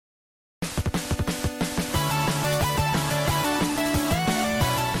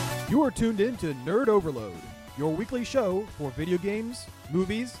You are tuned in to Nerd Overload, your weekly show for video games,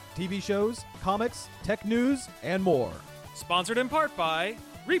 movies, TV shows, comics, tech news, and more. Sponsored in part by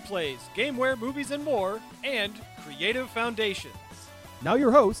Replays, Gameware, Movies, and More, and Creative Foundations. Now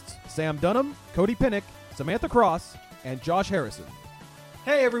your hosts, Sam Dunham, Cody Pinnick, Samantha Cross, and Josh Harrison.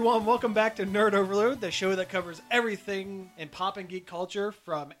 Hey everyone, welcome back to Nerd Overload, the show that covers everything in pop and geek culture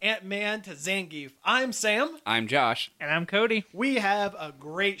from Ant-Man to Zangief. I'm Sam. I'm Josh. And I'm Cody. We have a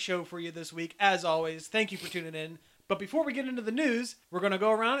great show for you this week, as always. Thank you for tuning in. But before we get into the news, we're going to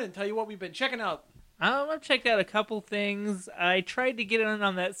go around and tell you what we've been checking out. I've checked out a couple things. I tried to get in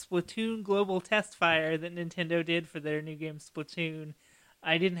on that Splatoon global test fire that Nintendo did for their new game Splatoon.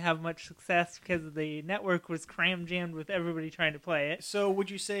 I didn't have much success because the network was cram-jammed with everybody trying to play it. So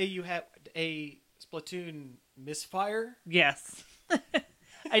would you say you had a Splatoon misfire? Yes.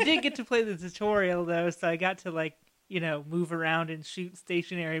 I did get to play the tutorial, though, so I got to, move around and shoot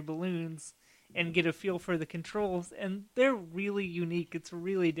stationary balloons and get a feel for the controls, and they're really unique. It's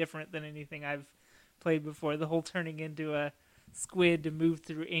really different than anything I've played before. The whole turning into a squid to move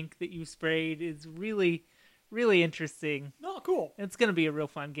through ink that you sprayed is really, really interesting. Oh, cool. It's going to be a real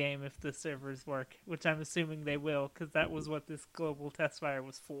fun game if the servers work, which I'm assuming they will, because that was what this global test fire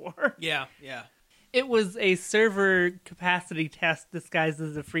was for. Yeah. It was a server capacity test disguised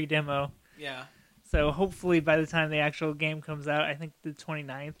as a free demo. Yeah. So hopefully by the time the actual game comes out, I think the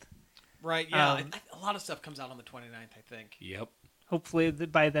 29th. Right, yeah. A lot of stuff comes out on the 29th, I think. Yep. Hopefully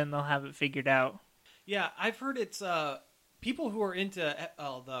by then they'll have it figured out. Yeah, I've heard it's people who are into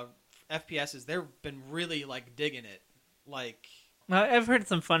the FPSs, they've been really digging it. Well, I've heard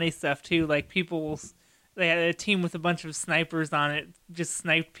some funny stuff too. They had a team with a bunch of snipers on it, just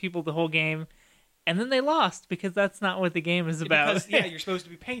sniped people the whole game, and then they lost because that's not what the game is about. Because you're supposed to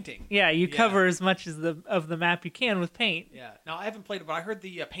be painting. Yeah, you cover as much as of the map you can with paint. Yeah. Now I haven't played it, but I heard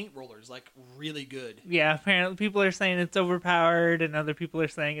the paint roller's really good. Yeah, apparently people are saying it's overpowered, and other people are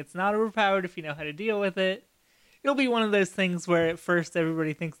saying it's not overpowered if you know how to deal with it. It'll be one of those things where at first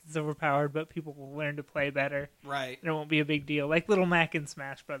everybody thinks it's overpowered, but people will learn to play better. Right. And it won't be a big deal, like Little Mac in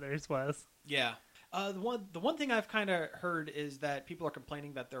Smash Brothers was. Yeah. The one thing I've kind of heard is that people are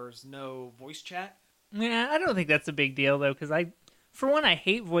complaining that there's no voice chat. Yeah, I don't think that's a big deal, though, because for one, I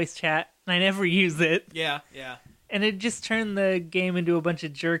hate voice chat, and I never use it. Yeah. And it just turned the game into a bunch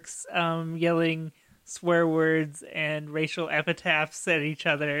of jerks yelling swear words and racial epitaphs at each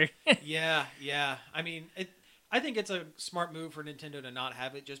other. Yeah. I mean, I think it's a smart move for Nintendo to not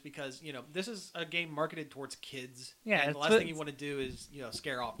have it, just because, this is a game marketed towards kids. Yeah, and the last thing you want to do is,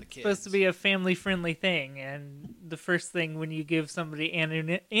 scare off the kids. It's supposed to be a family-friendly thing, and the first thing when you give somebody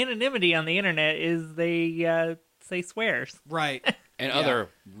anonymity on the internet is they say swears. Right. And other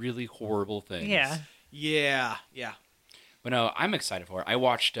really horrible things. Yeah. But no, I'm excited for it. I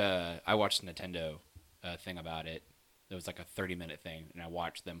watched the Nintendo thing about it. It was like a 30-minute thing, and I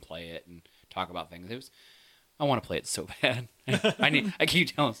watched them play it and talk about things. I want to play it so bad. I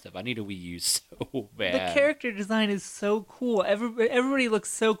keep telling stuff. I need a Wii U so bad. The character design is so cool. Everybody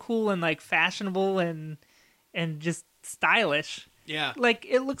looks so cool and fashionable and just stylish. Yeah.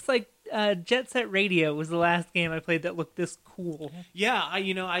 It looks like Jet Set Radio was the last game I played that looked this cool. Yeah, I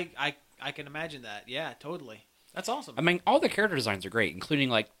can imagine that. Yeah, totally. That's awesome. I mean, all the character designs are great, including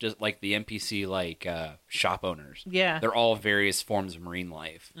the NPC shop owners. Yeah. They're all various forms of marine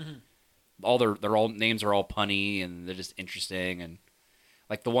life. Mm-hmm. Their all names are all punny and they're just interesting, and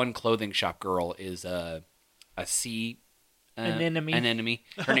the one clothing shop girl is a sea anemone.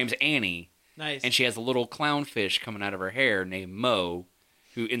 Her name's Annie. Nice. And she has a little clownfish coming out of her hair named Mo,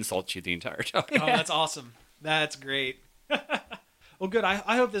 who insults you the entire time. Oh, that's awesome. That's great. Well, good.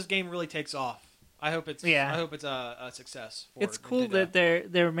 I hope this game really takes off. I hope it's a success. It's cool that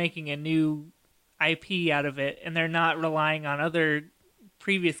they're making a new IP out of it, and they're not relying on other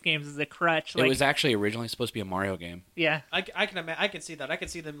previous games as a crutch. It was actually originally supposed to be a Mario game. Yeah, I can see that. I can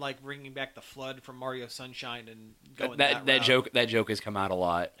see them bringing back the FLUDD from Mario Sunshine and going that route. That joke has come out a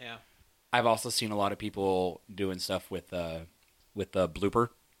lot. Yeah, I've also seen a lot of people doing stuff with the blooper.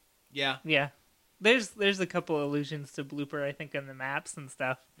 Yeah. There's a couple allusions to Blooper, I think, in the maps and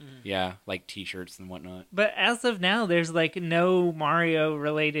stuff. Mm-hmm. Yeah, like T-shirts and whatnot. But as of now, there's no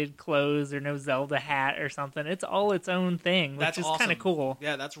Mario-related clothes or no Zelda hat or something. It's all its own thing, which is kind of cool.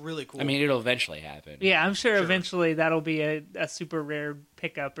 Yeah, that's really cool. I mean, it'll eventually happen. Yeah, I'm sure eventually that'll be a super rare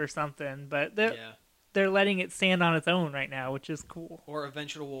pickup or something. But they're letting it stand on its own right now, which is cool. Or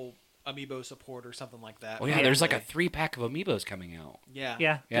eventual amiibo support or something like that. Oh yeah, there's a 3-pack of amiibos coming out. Yeah.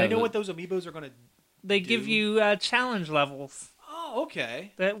 Yeah. I know what those amiibos are going to They give you challenge levels. Oh,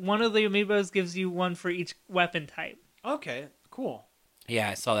 okay. That one of the amiibos gives you one for each weapon type. Okay, cool. Yeah,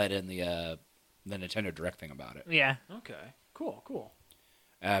 I saw that in the Nintendo Direct thing about it. Yeah. Okay. Cool.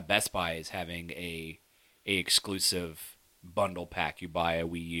 Best Buy is having a exclusive bundle pack. You buy a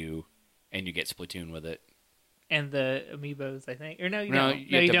Wii U, and you get Splatoon with it. And the amiibos, I think. Or no, you No, don't.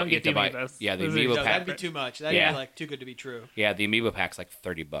 you No, have you to don't bu- get you the have to buy- amiibos. yeah, the Those are amiibo No, pack. that'd be too much. That'd Yeah. be like too good to be true. Yeah, the Amiibo pack's like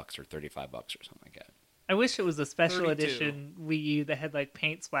 $30 or $35 or something like that. I wish it was a special 32. edition Wii U that had like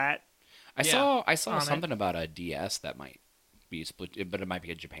paint splat. I Yeah. saw On something about a DS that might be split, but it might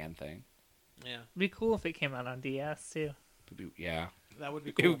be a Japan thing. Yeah, It'd be cool if it came out on DS too. Yeah, that would be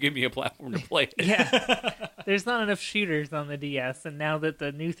it cool. would give me a platform to play it. Yeah. There's not enough shooters on the DS, and now that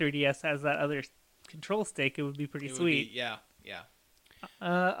the new 3DS has that other control stick, it would be pretty It would sweet. be- yeah.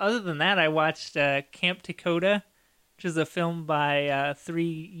 Other than that, I watched Camp Dakota, which is a film by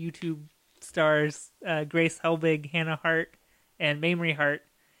 3 YouTube stars, Grace Helbig, Hannah Hart, and Mamrie Hart.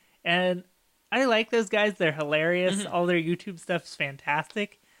 And I like those guys. They're hilarious. All their YouTube stuff's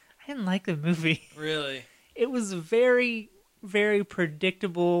fantastic. I didn't like the movie. Really. It was very, very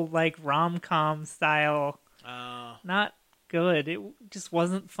predictable, like rom-com style. Not good. It just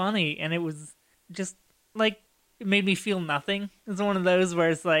wasn't funny, and it was just like it made me feel nothing. It's one of those where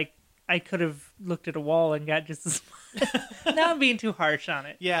it's like I could have looked at a wall and got just as. Now I'm being too harsh on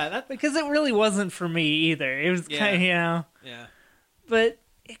it Yeah. That. because it really wasn't for me either. It was kind of, Yeah. but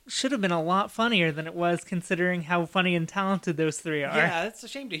it should have been a lot funnier than it was, considering how funny and talented those 3 are. Yeah, it's a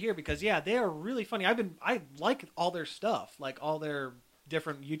shame to hear because they are really funny. I like all their stuff, like all their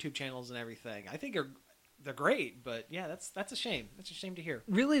different YouTube channels and everything. I think they're great, but yeah, that's a shame. That's a shame to hear.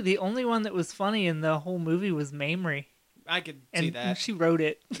 Really, the only one that was funny in the whole movie was Mamrie, I could and see that. she wrote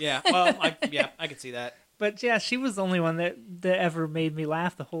it. Yeah, well, I could see that. But yeah, she was the only one that ever made me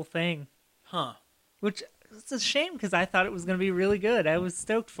laugh the whole thing. Huh? Which it's a shame because I thought it was going to be really good. I was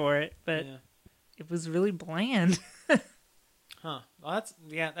stoked for it, but Yeah. it was really bland. Huh? Well,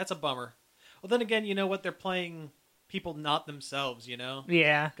 that's a bummer. Well, then again, you know what? They're playing people not themselves. You know,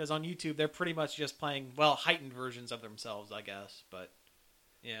 Yeah. because on YouTube they're pretty much just playing heightened versions of themselves, I guess. But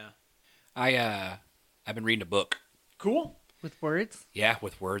yeah, I've been reading a book. cool. With words? Yeah,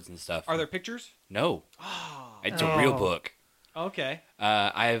 with words and stuff. Are there pictures? No, Oh, it's a real Oh. book. okay.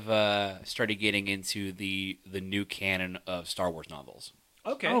 I've started getting into the new canon of Star Wars novels.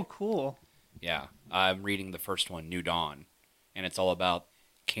 Okay. Oh, cool. Yeah, I'm reading the first one, New Dawn, and it's all about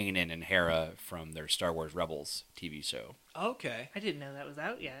Kanan and Hera from their Star Wars Rebels TV show. Okay. I didn't know that was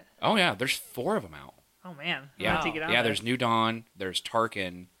out yet. Oh yeah, there's 4 of them out. Oh, man. I'm Yeah, about to get on yeah. this. There's New Dawn. There's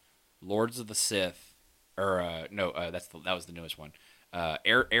Tarkin, Lords of the Sith, or that was the newest one.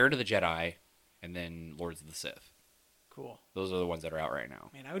 Heir to the Jedi, and then Lords of the Sith. Cool. Those are the ones that are out right now.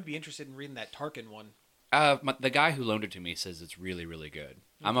 Man, I would be interested in reading that Tarkin one. The guy who loaned it to me says it's really, really good.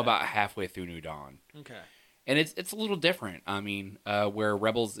 I'm Okay. about halfway through New Dawn, Okay. and it's a little different. I mean, where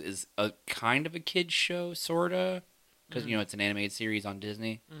Rebels is a kind of a kids show, sorta, because it's an animated series on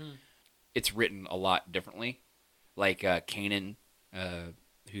Disney. Mhm. It's written a lot differently. Like Kanan,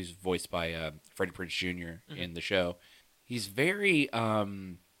 who's voiced by Freddie Prinze Jr. in the show, he's very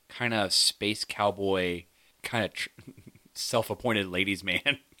kind of space cowboy, kind of self-appointed ladies'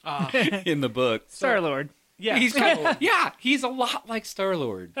 man in the book. Star-Lord. Yeah. He's he's a lot like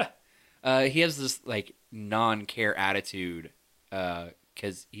Star-Lord. He has this like non-care attitude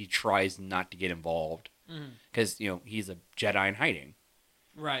because he tries not to get involved because he's a Jedi in hiding,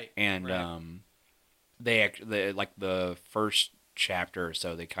 right. and right. they like the first chapter or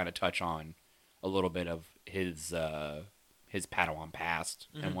so they kind of touch on a little bit of his Padawan past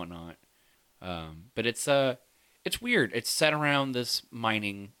and whatnot, but it's weird. It's set around this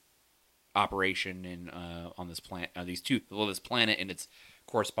mining operation in on this planet, this planet and its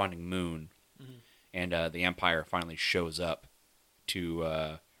corresponding moon, and the Empire finally shows up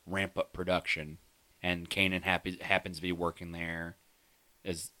to ramp up production, and Kanan happens to be working there.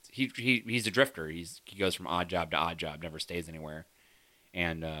 As he's a drifter. He goes from odd job to odd job, never stays anywhere,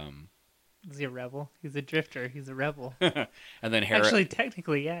 and Is he a rebel? He's a drifter. He's a rebel. and then Hera. Actually,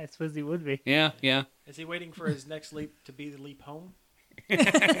 technically, yeah, I suppose he would be. yeah. Is he waiting for his next leap to be the leap home?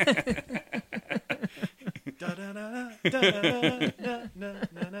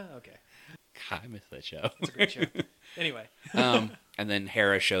 Okay. God, I miss that show. It's a great show. Anyway. And then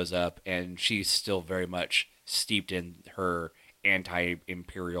Hera shows up, and she's still very much steeped in her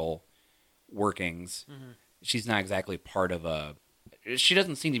anti-imperial workings. She's not exactly part of a. She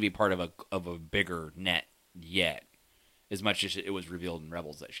doesn't seem to be part of a bigger net yet, as much as it was revealed in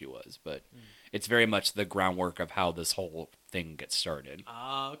Rebels that she was. But it's very much the groundwork of how this whole thing gets started.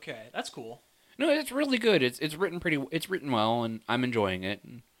 Okay. That's cool. No, it's really good. It's written well, and I'm enjoying it.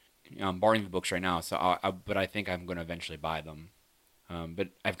 I'm borrowing the books right now, but I think I'm going to eventually buy them. But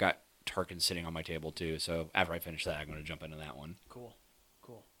I've got Tarkin sitting on my table too. So after I finish that, I'm going to jump into that one. Cool.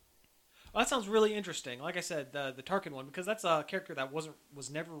 Well, that sounds really interesting. Like I said, the Tarkin one, because that's a character that was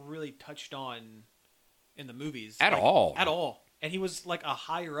never really touched on in the movies At all. At all. And he was like a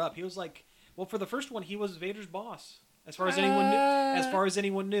higher up. He was like, well, for the first one, he was Vader's boss, as far as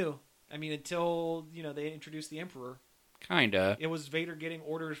anyone knew. I mean, until they introduced the Emperor. Kinda. It was Vader getting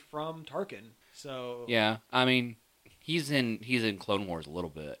orders from Tarkin. So Yeah, I mean, he's in Clone Wars a little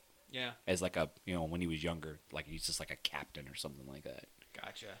bit yeah, as like a when he was younger, like he's just like a captain or something like that.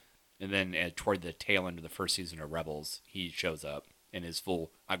 gotcha. And then toward the tail end of the first season of Rebels, he shows up in his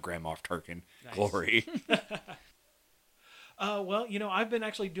full Grand Moff Tarkin Nice. glory. Well, I've been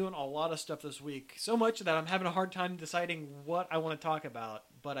actually doing a lot of stuff this week, so much that I'm having a hard time deciding what I want to talk about.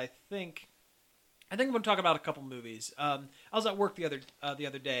 But I think I'm going to talk about a couple movies. I was at work the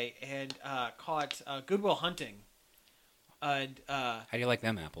other day and caught Good Will Hunting. And How do you like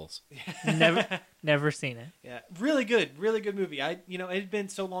them apples? Never seen it. yeah, really good movie. It had been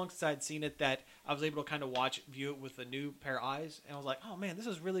so long since I'd seen it that I was able to kind of view it with a new pair of eyes, and I was like, oh man, this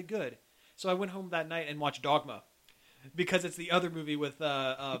is really good. So I went home that night and watched Dogma, because it's the other movie with Ben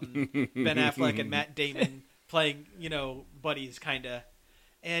Affleck and Matt Damon playing, buddies kind of.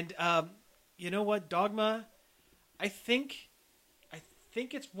 And you know what, Dogma, I think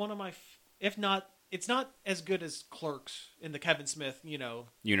it's one of my, if not. It's not as good as Clerks in the Kevin Smith,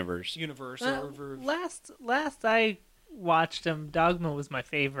 Universe. or Last I watched him, Dogma was my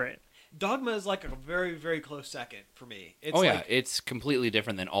favorite. Dogma is like a very, very close second for me. It's It's completely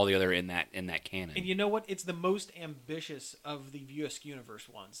different than all the other in that canon. and you know what? It's the most ambitious of the View-esque universe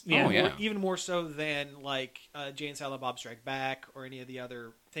ones. Yeah. Even more so than like Jay and Silent Bob Strike Back or any of the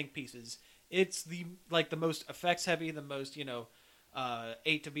other think pieces. It's the most effects heavy, the most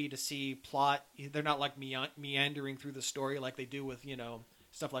A to B to C plot. They're not like meandering through the story like they do with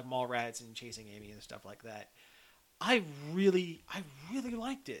stuff like Mallrats and Chasing Amy and stuff like that. I really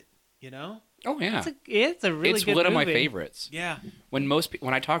liked it. Oh yeah, It's a really it's good one of my movie. favorites. Yeah. When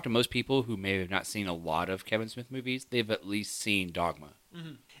I talk to most people who may have not seen a lot of Kevin Smith movies, they've at least seen Dogma.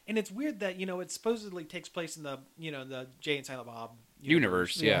 Mm-hmm. And it's weird that it supposedly takes place in the the Jay and Silent Bob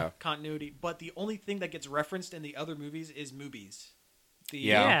Universe, yeah. continuity, but the only thing that gets referenced in the other movies is movies.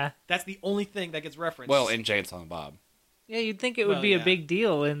 Yeah. That's the only thing that gets referenced. Well, in Jay and Silent Bob. Yeah, you'd think it would be a big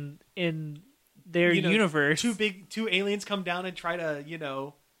deal in their universe. Two aliens come down and try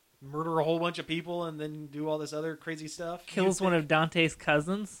to murder a whole bunch of people and then do all this other crazy stuff. Kills one of Dante's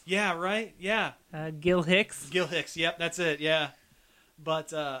cousins. Yeah, right. Yeah, Gil Hicks. Gil Hicks. Yep, that's it. Yeah,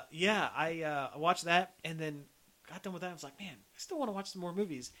 but I watched that and then got done with that. I was like, man, I still want to watch some more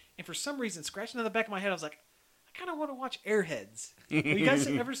movies. And for some reason, scratching in the back of my head, I was like, I kind of want to watch Airheads. Have you guys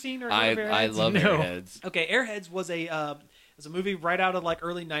ever seen or heard of Airheads? I love No. Airheads. Okay, Airheads was a movie right out of like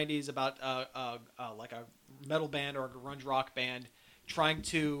early '90s about like a metal band or a grunge rock band trying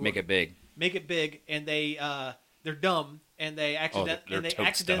to Make it big. and they're dumb and they they're totes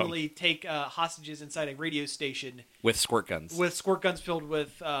accidentally take hostages inside a radio station with squirt guns. with squirt guns filled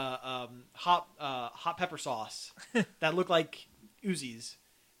with hot pepper sauce that look like Uzis.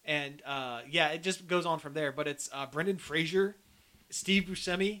 And it just goes on from there. But it's Brendan Fraser, Steve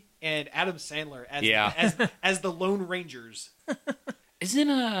Buscemi, and Adam Sandler as the Lone Rangers. Isn't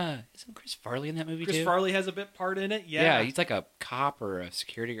Chris Farley in that movie Chris too? Farley has a bit part in it. Yeah, he's like a cop or a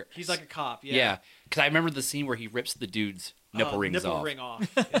security guard. He's like a cop. Yeah, because I remember the scene where he rips the dude's nipple rings off. ring off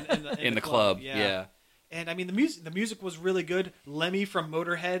in the club. Yeah. Yeah. And I mean the music was really good. Lemmy from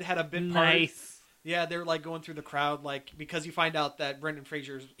Motorhead had a bit part. Nice. Yeah, they're like going through the crowd, like because you find out that Brendan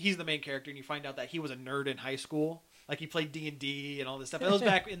Fraser's—he's the main character, and you find out that he was a nerd in high school. Like he played D&D and all this stuff. It was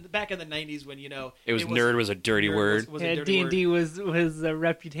back in the '90s when nerd was a dirty word. Was a dirty D&D word. was a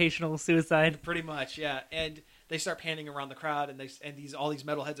reputational suicide. Pretty much, yeah. And they start panning around the crowd, and all these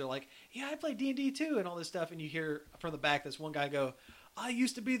metalheads are like, "Yeah, I played D&D too," and all this stuff. And you hear from the back this one guy go, "I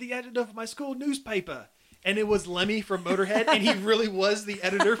used to be the editor of my school newspaper." And it was Lemmy from Motorhead, and he really was the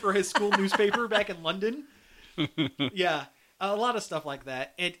editor for his school newspaper back in London. Yeah, a lot of stuff like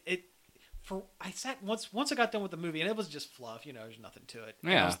that. I sat once I got done with the movie, and it was just fluff. There's nothing to it.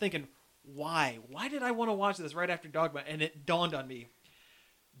 And I was thinking, why? Why did I want to watch this right after Dogma? And it dawned on me.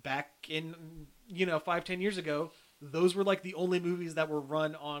 Back in 5-10 years ago, those were like the only movies that were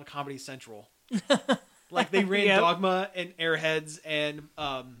run on Comedy Central. Like they ran Dogma and Airheads and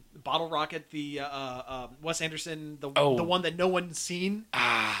Bottle Rocket, the Wes Anderson, the one that no one's seen.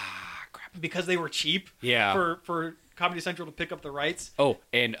 Ah, crap. Because they were cheap. For Comedy Central to pick up the rights. Oh,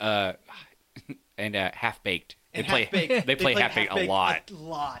 and Half Baked. And They play- Half-Baked. they play Half-Baked a lot. A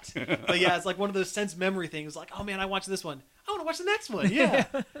lot. But yeah, it's like one of those sense memory things. Like, oh man, I watched this one. I want to watch the next one. Yeah,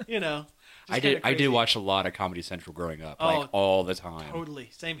 you know. Just I kinda did crazy. watch a lot of Comedy Central growing up, Oh, like all the time. Totally.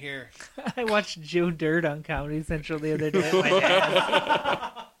 Same here. I watched Joe Dirt on Comedy Central the other day with my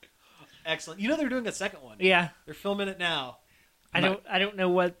dad. Excellent. You know they're doing a second one. Yeah. They're filming it now. I don't know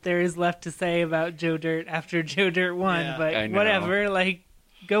what there is left to say about Joe Dirt after Joe Dirt 1, Yeah. I but know. whatever, like,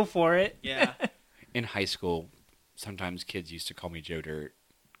 go for it. Yeah. In high school, sometimes kids used to call me Joe Dirt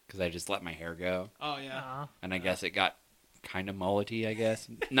because I just let my hair go, Oh yeah. Aw. and I guess it got kind of mullety. I guess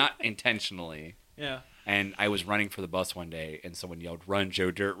not intentionally. Yeah. And I was running for the bus one day, and someone yelled, "Run,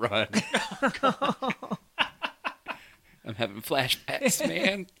 Joe Dirt, run!" I'm having flashbacks,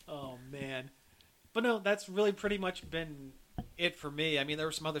 man. Oh man. But no, that's really pretty much been it for me. I mean, there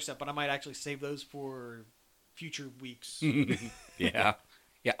was some other stuff, but I might actually save those for future weeks. Yeah,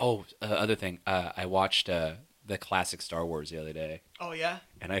 yeah. Oh, other thing. I watched the classic Star Wars the other day, Oh yeah.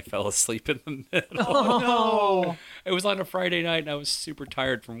 and I fell asleep in the middle. Oh no. It was on a Friday night, and I was super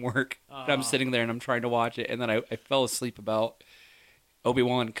tired from work. And I'm sitting there, and I'm trying to watch it, and then I fell asleep about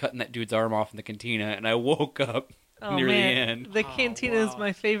Obi-Wan cutting that dude's arm off in the cantina, and I woke up Oh, near man. the end. The Oh, cantina is wow.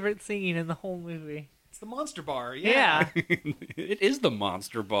 my favorite scene in the whole movie. It's the Monster Bar. Yeah. It is the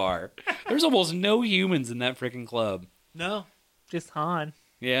Monster Bar. There's almost no humans in that freaking club. No. Just Han.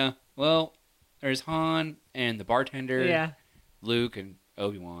 Yeah, well, there's Han and the bartender, Yeah. Luke, and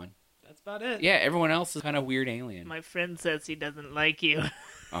Obi-Wan. That's about it. Yeah, everyone else is kind of weird alien. My friend says he doesn't like you.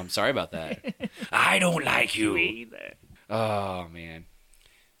 I'm sorry about that. I don't like Me you. either. Oh man.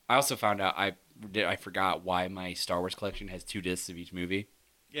 I also found out I forgot why my Star Wars collection has 2 discs of each movie.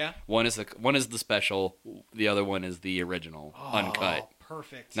 Yeah. One is the special, the other one is the original, uncut. Oh,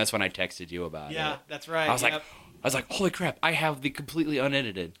 perfect. And that's when I texted you about yeah, it. that's right. I was Yep. like, holy crap! I have the completely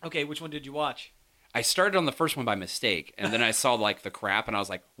unedited. Okay, which one did you watch? I started on the first one by mistake, and then I saw like the crap, and I was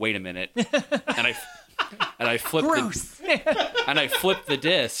like, wait a minute, and I flipped the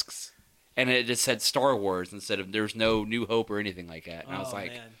discs, and it just said Star Wars instead of there's no New Hope or anything like that, and I was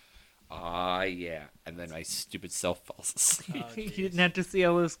like, man. yeah, and then my stupid self falls asleep. Oh, You geez. didn't have to see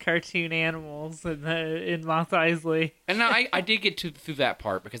all those cartoon animals in Mos Eisley. And now I did get through that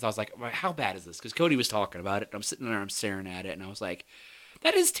part because I was like, well, how bad is this? Because Cody was talking about it, and I'm sitting there, I'm staring at it, and I was like,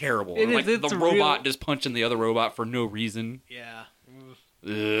 that is terrible. It And, is, like it's the real- robot just punching the other robot for no reason. Yeah. Oof.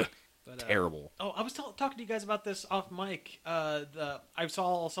 Ugh, But, terrible. Oh, I was talking to you guys about this off mic. I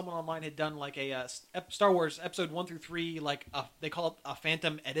saw someone online had done like a Star Wars episode 1 through 3, like they call it a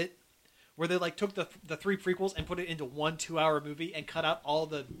phantom edit, where they like took the 3 prequels and put it into 1 2-hour movie and cut out all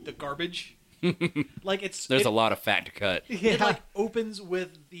the garbage. Like There's a lot of fat to cut. It like opens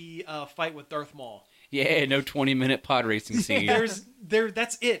with the fight with Darth Maul. Yeah, no 20-minute pod racing scene.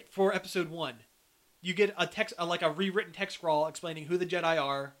 That's it for episode 1. You get a text, like a rewritten text scroll explaining who the Jedi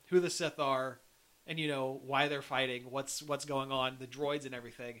are, who the Sith are, and why they're fighting, what's going on, the droids and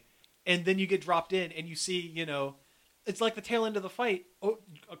everything. And then you get dropped in and you see, it's like the tail end of the fight. Oh,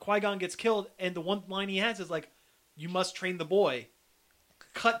 Qui-Gon gets killed, and the one line he has is like, "You must train the boy."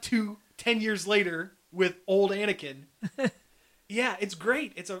 Cut to 10 years later with old Anakin. Yeah, it's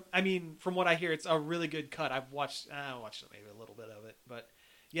great. From what I hear, it's a really good cut. I watched maybe a little bit of it, but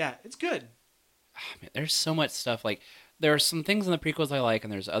yeah, it's good. Man, there's so much stuff. Like, there are some things in the prequels I like,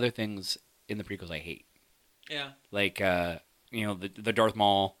 and there's other things in the prequels I hate. Yeah. Like, the Darth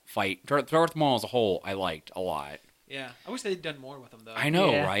Maul fight. Darth Maul as a whole, I liked a lot. Yeah. I wish they'd done more with him, though. I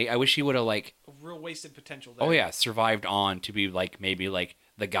know, Yeah. right? I wish he would have, like, A real wasted potential there. oh yeah, survived on to be, like, maybe, like,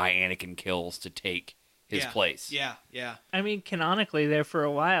 the guy Anakin kills to take his place. Yeah, yeah. I mean, canonically, there for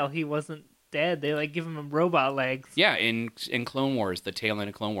a while, he wasn't dead. They give him robot legs. Yeah, in Clone Wars, the tail end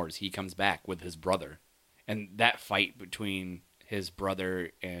of Clone Wars, he comes back with his brother. And that fight between his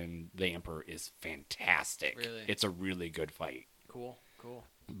brother and the Emperor is fantastic. Really? It's a really good fight. Cool.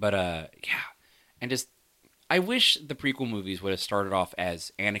 But, yeah. And just, I wish the prequel movies would have started off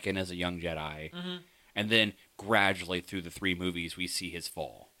as Anakin as a young Jedi. Mm-hmm. And then gradually through the 3 movies, we see his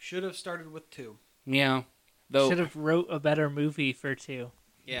fall. Should have started with 2. Yeah. Though, Should have wrote a better movie for 2.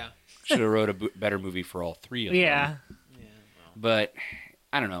 Yeah. should have wrote a better movie for all 3 of them. Yeah. Yeah. But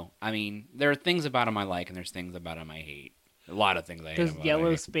I don't know. I mean, there are things about him I like, and there's things about him I hate. A lot of things I hate. Those about yellow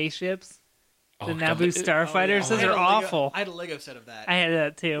him. spaceships. Oh, The God, Naboo Starfighters. Those are awful. I had a Lego set of that. I had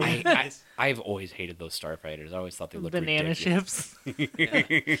that too. I've always hated those starfighters. I always thought they looked Banana ridiculous. ships. Yeah.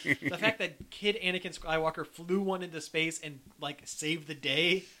 The fact that kid Anakin Skywalker flew one into space and like saved the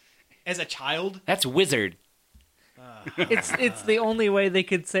day as a child. That's Wizard. It's the only way they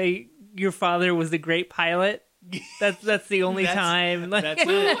could say your father was a great pilot That's the only That's- time. Like, that's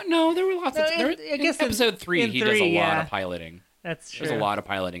it. No, there were lots of. No, I guess in- episode 3, in he does 3, a lot yeah. of piloting. that's true. There's a lot of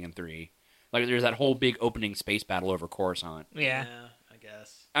piloting in 3. Like, there's that whole big opening space battle over Coruscant. Yeah. I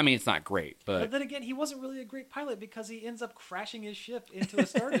guess. I mean, it's not great, But but then again, he wasn't really a great pilot because he ends up crashing his ship into a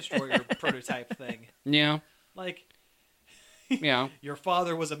Star Destroyer prototype thing. yeah, Like, yeah, your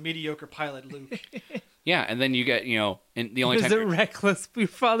father was a mediocre pilot, Luke. yeah. And then you get, and the only Was time, a reckless. Your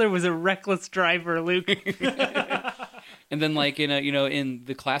father was a reckless driver, Luke. and then like in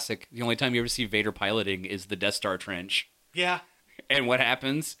the classic, the only time you ever see Vader piloting is the Death Star trench. Yeah. And what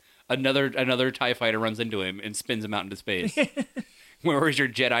happens? Another TIE fighter runs into him and spins him out into space. Where was your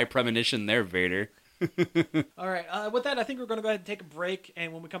Jedi premonition there, Vader? All right. With that, I think we're going to go ahead and take a break.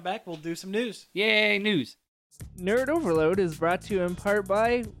 And when we come back, we'll do some news. Yay, news. Nerd Overload is brought to you in part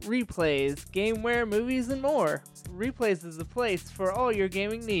by Replays, Gameware, Movies, and more. Replays is the place for all your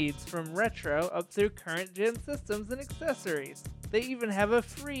gaming needs, from retro up through current gen systems and accessories. They even have a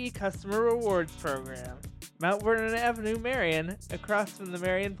free customer rewards program. Mount Vernon Avenue, Marion, across from the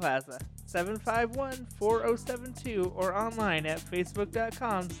Marion Plaza. 751-4072 or online at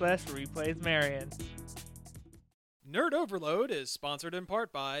facebook.com/replaysmarion. Nerd Overload is sponsored in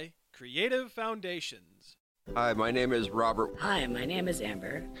part by Creative Foundations. Hi, my name is Robert. Hi, my name is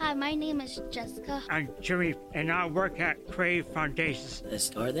Amber. Hi, my name is Jessica. I'm Jimmy, and I work at Crave Foundations. The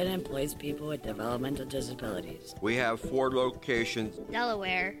store that employs people with developmental disabilities. We have 4 locations.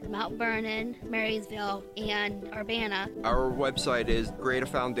 Delaware, Mount Vernon, Marysville, and Urbana. Our website is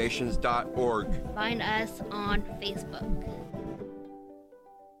creativefoundations.org. Find us on Facebook.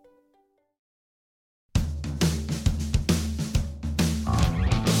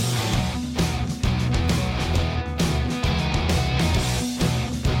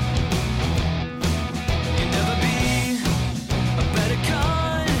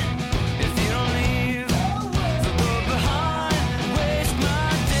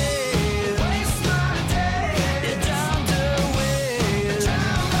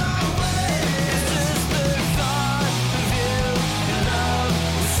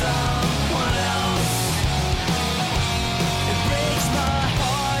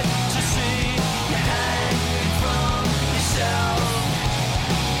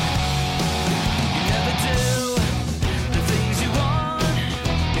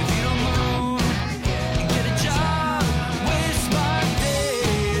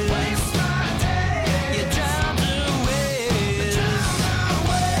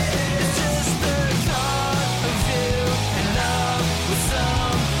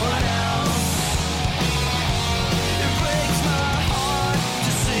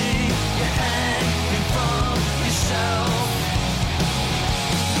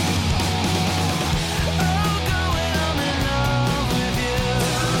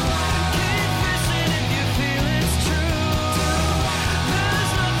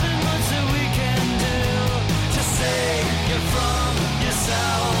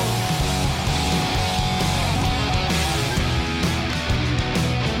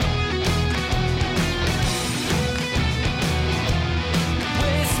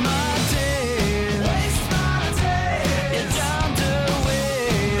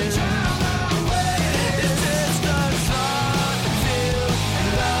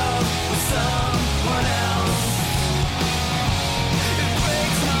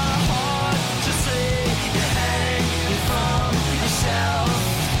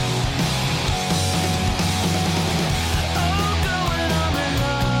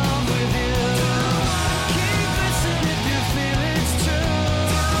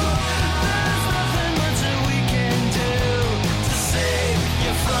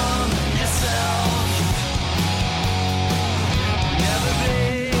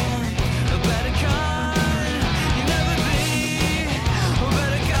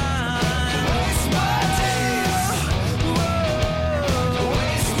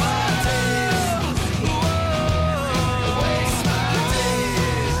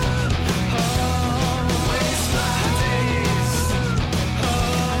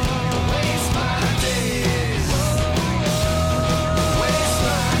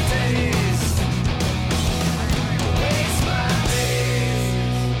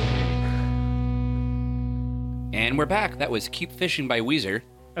 And we're back. That was Keep Fishing by Weezer.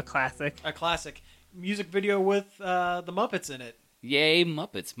 A classic. A classic music video with the Muppets in it. Yay,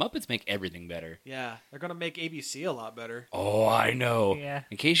 Muppets. Muppets make everything better. Yeah, they're going to make ABC a lot better. Oh, I know. Yeah.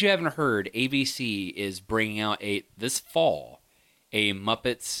 In case you haven't heard, ABC is bringing out this fall a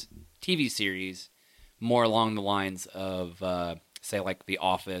Muppets TV series more along the lines of say like The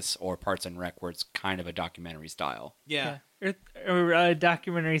Office or Parks and Rec, where it's kind of a documentary style. Yeah. Or a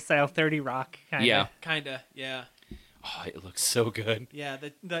documentary style 30 Rock kind of. Yeah. Kinda. Yeah. Oh, it looks so good. Yeah.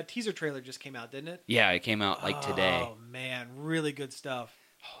 The teaser trailer just came out, didn't it? Yeah, it came out like today. Oh man, really good stuff.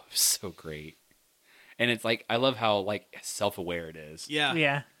 Oh, it was so great. And it's like, I love how like self-aware it is. Yeah.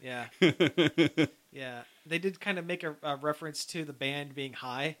 Yeah. Yeah. Yeah. They did kind of make a reference to the band being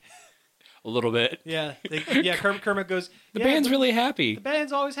high. A little bit. Yeah. Kermit goes, The "Yeah, band's really happy. The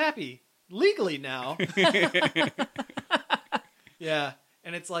band's always happy. Legally now." Yeah.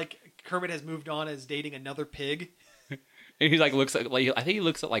 And it's like Kermit has moved on as dating another pig. And he like looks at like, I think he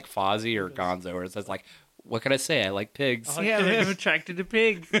looks at like Fozzie or Gonzo, or it says like, what can I say? I like pigs. like Yeah, pigs. I'm attracted to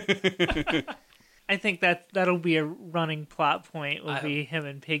pigs. I think that'll be a running plot point. Will be him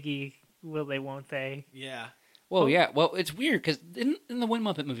and Piggy. Will they? Won't they? Yeah. Well, yeah. Well, it's weird because in the One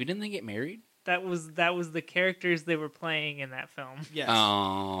Muppet movie, didn't they get married? That was the characters they were playing in that film. Yes.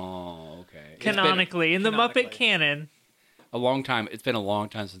 Oh, okay. Canonically, in the Canonically. Muppet canon. A long time. It's been a long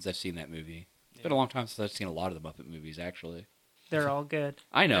time since I've seen that movie. It's been a long time since I've seen a lot of the Muppet movies, actually. They're all good.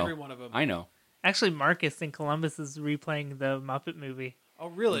 I know. Every one of them. I know. Actually, Marcus in Columbus is replaying the Muppet movie. Oh,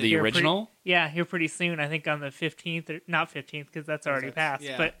 really? The Here original? Yeah, here pretty soon. I think on the 15th, or not 15th because that's already passed,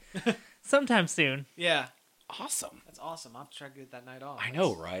 yeah. but sometime soon. Yeah. Awesome. That's awesome. I'll try to get that night off. I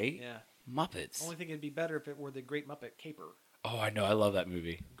know, right? Yeah. Muppets. Only thing it'd be better if it were the Great Muppet Caper. Oh, I know. I love that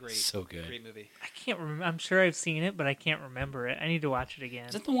movie. Great. So good. Great movie. I can't remember. I'm sure I've seen it, but I can't remember it. I need to watch it again.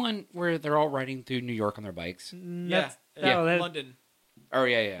 Is that the one where they're all riding through New York on their bikes? Yeah. London. Oh,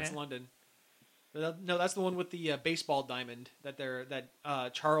 yeah, yeah. It's London. No, that's the one with the baseball diamond that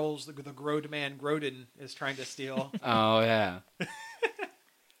Charles the Groad man Grodin is trying to steal. Oh, yeah.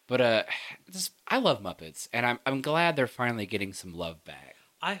 But I love Muppets, and I'm glad they're finally getting some love back.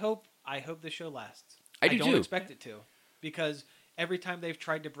 I hope the show lasts. I do don't too. expect it to, because every time they've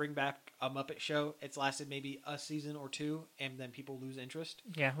tried to bring back a Muppet show, it's lasted maybe a season or two, and then people lose interest.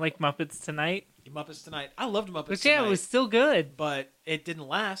 Yeah, like Muppets Tonight. Muppets Tonight. I loved Muppets But Tonight. yeah, it was still good. But it didn't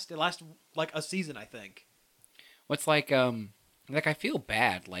last. It lasted like a season, I think. What's like I feel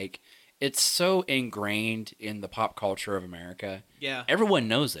bad. Like, it's so ingrained in the pop culture of America. Yeah. Everyone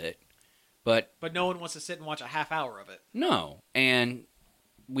knows it, but no one wants to sit and watch a half hour of it. no. And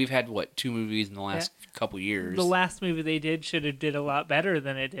we've had, 2 movies in the last couple years. The last movie they did should have did a lot better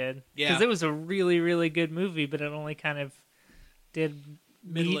than it did. Yeah. Because it was a really, really good movie, but it only kind of did...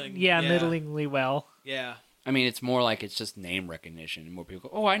 Middling. Middlingly well. Yeah. I mean, it's more like it's just name recognition. More people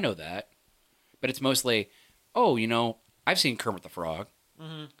go, oh, I know that. But it's mostly, oh, I've seen Kermit the Frog.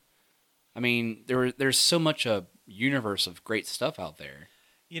 Mm-hmm. I mean, there's so much a universe of great stuff out there.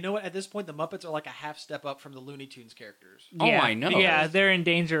 You know what? At this point, the Muppets are like a half step up from the Looney Tunes characters. Oh, Yeah. I know. Yeah, they're in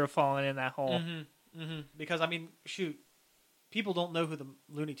danger of falling in that hole. Mm-hmm. Mm-hmm. Because, I mean, shoot, people don't know who the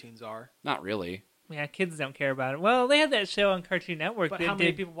Looney Tunes are. Not really. Yeah, kids don't care about it. Well, they had that show on Cartoon Network But that how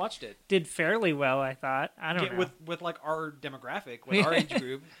many people watched it? did fairly well, I thought. I don't know. With like our demographic, with our age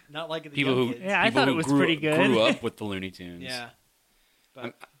group, not like the People young who kids. Yeah, I people thought who it was grew, pretty good. grew up with the Looney Tunes. Yeah.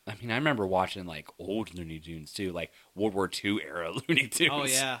 But, I mean, I remember watching like old Looney Tunes too, like World War II era Looney Tunes. oh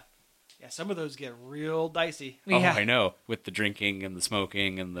yeah. Yeah, some of those get real dicey. Oh, Yeah. I know. With the drinking and the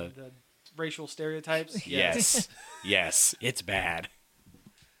smoking and the The racial stereotypes. yes, yes, it's bad.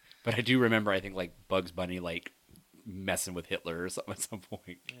 But I do remember, I think like Bugs Bunny like messing with Hitler or something at some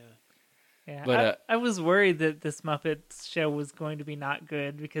point. Yeah, But, I was worried that this Muppets show was going to be not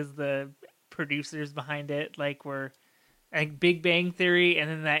good because the producers behind it were like Big Bang Theory and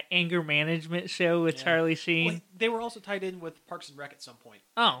then that anger management show with Yeah. Charlie Sheen. Well, they were also tied in with Parks and Rec at some point.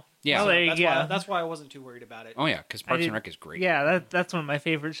 Oh, Yeah. well, So there you go. That's why I wasn't too worried about it. Oh yeah, because Parks and Rec is great. Yeah, that's one of my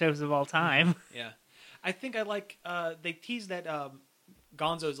favorite shows of all time. Yeah. I think I like, they teased that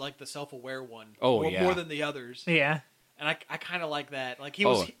Gonzo's like the self-aware one. Oh, yeah. More than the others. Yeah, And I kind of like that. Like he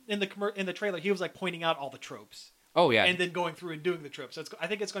was in the trailer, he was like pointing out all the tropes. Oh yeah. And then going through and doing the tropes. So I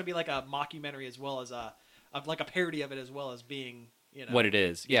think it's going to be like a mockumentary as well as a parody of it, as well as being, what it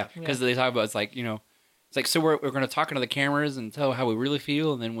is. Yeah, because they talk about it's like it's like, so we're going to talk into the cameras and tell how we really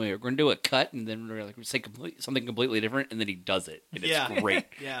feel, and then we're going to do a cut, and then we're like say something completely different, and then he does it, and it's great.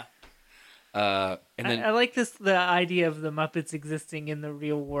 Yeah. And then I like the idea of the Muppets existing in the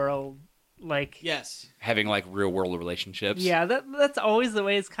real world. Like, Yes. having like real world relationships. yeah, that's always the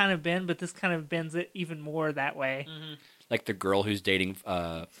way it's kind of been, but this kind of bends it even more that way. Like the girl who's dating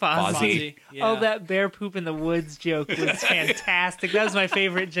Fozzie. Fozzie. Yeah. Oh, that bear poop in the woods joke was fantastic. That was my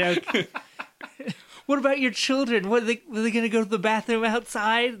favorite joke. What about your children? Were they going to go to the bathroom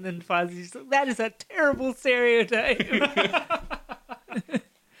outside? And then Fozzie's like, that is a terrible stereotype.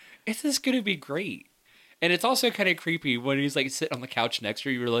 It's just going to be great. And it's also kind of creepy when he's like sitting on the couch next to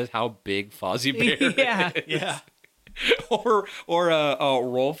her. You realize how big Fozzie Bear Yeah. is. Yeah. or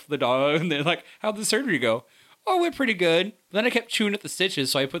Rolf the dog, and they're like, "How'd the surgery go?" "Oh, it went pretty good." Then I kept chewing at the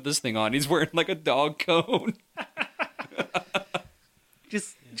stitches, so I put this thing on. He's wearing like a dog cone.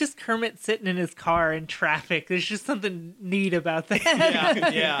 Just Kermit sitting in his car in traffic. There's just something neat about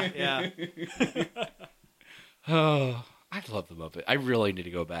that. Yeah. Oh, I love the Muppet. I really need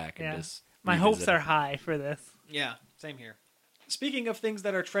to go back and Yeah. just. My revisit hopes it. are high for this. Yeah, same here. Speaking of things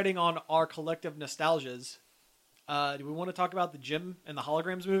that are treading on our collective nostalgias, do we want to talk about the Jim and the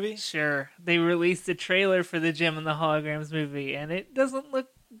Holograms movie? Sure. They released a trailer for the Jim and the Holograms movie, and it doesn't look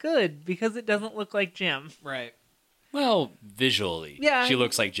good because it doesn't look like Jim. Right. Well, visually, Yeah. she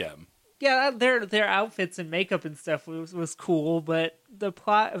looks like Jem. Yeah, their outfits and makeup and stuff was cool, but the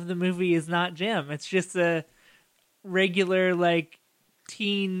plot of the movie is not Jim. It's just a regular, like,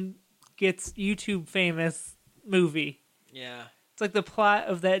 teen gets YouTube famous movie. Yeah. It's like the plot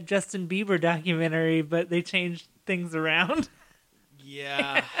of that Justin Bieber documentary, but they changed things around.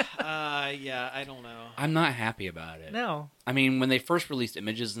 Yeah. Yeah, I don't know. I'm not happy about it. No. I mean, when they first released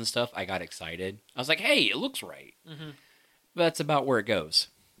images and stuff, I got excited. I was like, "Hey, it looks right." Mm-hmm. But that's about where it goes.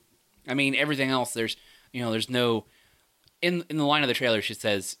 I mean, everything else, there's no. In the line of the trailer, she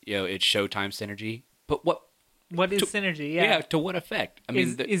says, it's Showtime synergy. But what? What is To- synergy? Yeah. Yeah. To what effect? I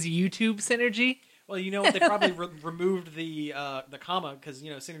mean, is YouTube synergy? Well, they probably removed the comma because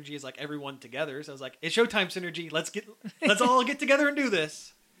synergy is like everyone together. So I was like, it's Showtime synergy. Let's all get together and do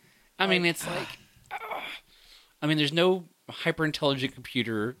this. I mean, it's like, I mean, there's no hyper intelligent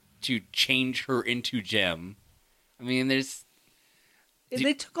computer to change her into Jem. I mean, there's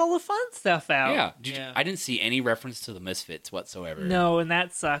They took all the fun stuff out. yeah. Yeah. I didn't see any reference to the Misfits whatsoever. No, and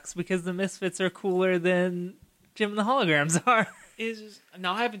that sucks because the Misfits are cooler than Jim and the Holograms are.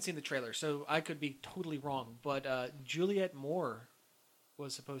 Now I haven't seen the trailer, so I could be totally wrong. But Juliette Moore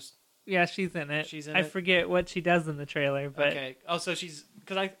was supposed. Yeah, she's in it. She's in I it? forget what she does in the trailer, but Okay. Oh, so she's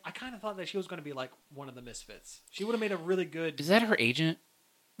because I kind of thought that she was going to be like one of the Misfits. She would have made a really good. Is that her agent?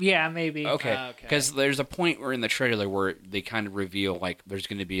 yeah, maybe. Okay. Okay. Because there's a point where in the trailer where they kind of reveal like there's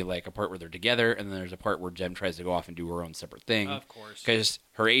going to be like a part where they're together, and then there's a part where Jem tries to go off and do her own separate thing. Of course. Because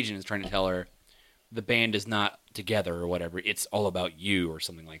her agent is trying to tell her the band is not together or whatever. It's all about you or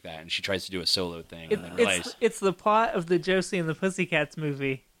something like that. And she tries to do a solo thing and then realizes. It's the plot of the Josie and the Pussycats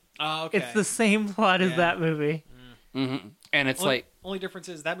movie. Oh, okay. It's the same plot as Yeah. that movie. Mm-hmm. And it's only, like. only difference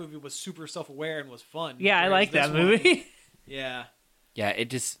is that movie was super self-aware and was fun. Yeah, I whereas like this that one- movie. Yeah. Yeah, it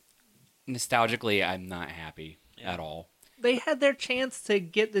just. Nostalgically, I'm not happy Yeah. at all. They had their chance to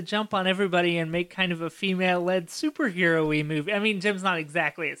get the jump on everybody and make kind of a female-led superhero-y movie. I mean, Jim's not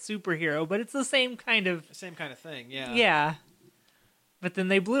exactly a superhero, but it's the same kind of Same kind of thing. Yeah. yeah. But then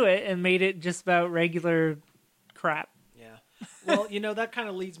they blew it and made it just about regular crap. Yeah. Well, that kind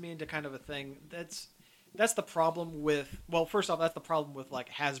of leads me into kind of a thing. That's the problem with. Well, first off, that's the problem with like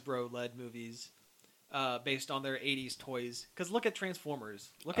Hasbro-led movies. Based on their 80s toys. Because look at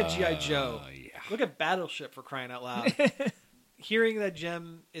Transformers. Look at G.I. Joe. Yeah. Look at Battleship, for crying out loud. Hearing that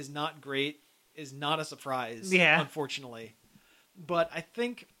Jem is not great is not a surprise, Yeah. unfortunately. But I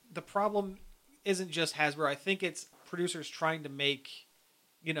think the problem isn't just Hasbro. I think it's producers trying to make,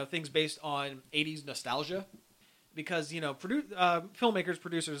 things based on 80s nostalgia. Because, filmmakers,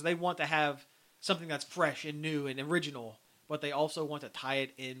 producers, they want to have something that's fresh and new and original. But they also want to tie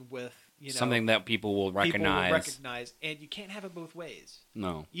it in with, Something that people will recognize. and you can't have it both ways.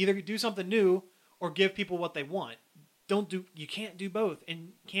 No. Either do something new or give people what they want. You can't do both,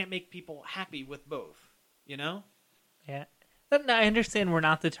 and can't make people happy with both. Yeah. But I understand we're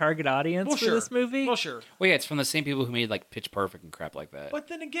not the target audience for this movie. Well, sure. Well, yeah, it's from the same people who made like Pitch Perfect and crap like that. But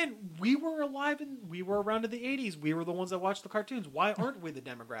then again, we were alive and we were around in the 80s. We were the ones that watched the cartoons. Why aren't we the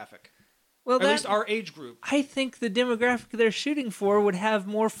demographic? Well, Or at least our age group. I think the demographic they're shooting for would have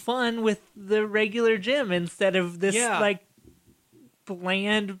more fun with the regular Jim instead of this like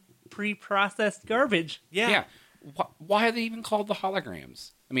bland pre-processed garbage. Yeah. Why are they even called the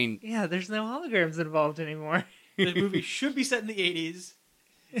holograms? I mean, Yeah, there's no holograms involved anymore. The movie should be set in the 80s.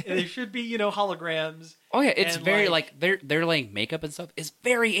 And there should be, holograms. oh yeah, it's And, very like- like their like makeup and stuff is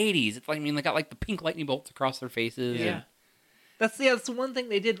very 80s. It's like they got like the pink lightning bolts across their faces. Yeah. and- That's the one thing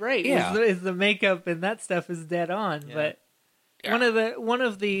they did right. Yeah. Is the makeup and that stuff is dead on. Yeah. But Yeah. one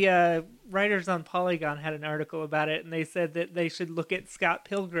of the writers on Polygon had an article about it, and they said that they should look at Scott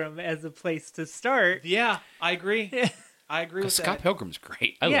Pilgrim as a place to start. Yeah, I agree. I agree with Scott that. Pilgrim's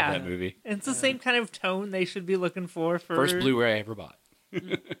great. I Yeah. love that movie. And it's the same kind of tone they should be looking for. First Blu-ray I ever bought.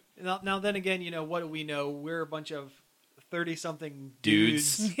 Now then again, what do we know? We're a bunch of 30-something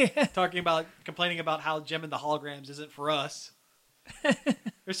Dudes. dudes complaining about how Gem and the Holograms isn't for us.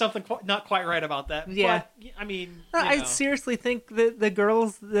 There's something not quite right about that. Yeah. But, I mean, I seriously think that the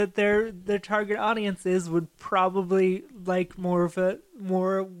girls that their target audience would probably like more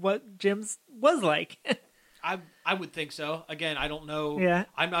what Jim's was like. I would think so. Again, I don't know. Yeah.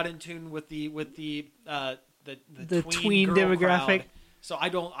 I'm not in tune with the tween girl demographic. crowd, so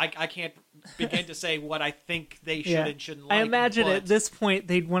I can't begin to say what I think they should and shouldn't like. I imagine but at this point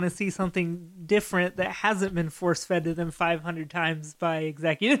they'd want to see something different that hasn't been force fed to them 500 times by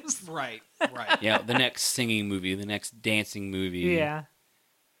executives. Right. Yeah, the next singing movie, the next dancing movie. Yeah.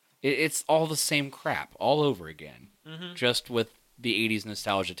 It's all the same crap all over again, Mm-hmm. just with the 80s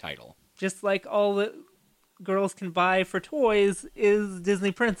nostalgia title. Just like all that girls can buy for toys is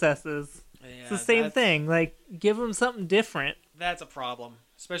Disney princesses. It's the same thing. Like, give them something different. That's a problem,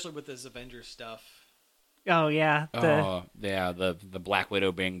 especially with this Avengers stuff. Oh, yeah. The Black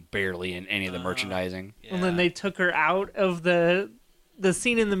Widow being barely in any of the merchandising. Yeah. And then they took her out of the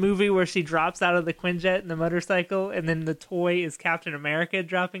scene in the movie where she drops out of the Quinjet in the motorcycle, and then the toy is Captain America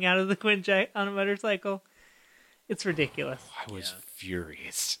dropping out of the Quinjet on a motorcycle. It's ridiculous. I was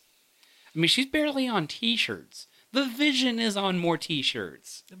furious. I mean, she's barely on T-shirts. The Vision is on more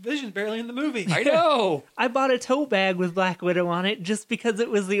T-shirts. The Vision's barely in the movie. I know. I bought a tote bag with Black Widow on it just because it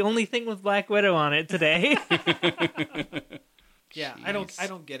was the only thing with Black Widow on it today. Yeah, Jeez. I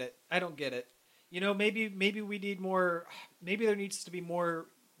don't get it. I don't get it. Maybe we need more. Maybe there needs to be more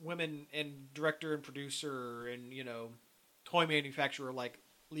women in director and producer and toy manufacturer like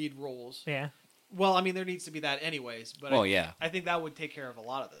lead roles. Yeah. Well, I mean, there needs to be that anyways. But I think that would take care of a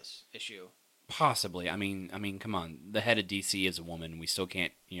lot of this issue. Possibly. I mean, come on. The head of DC is a woman. We still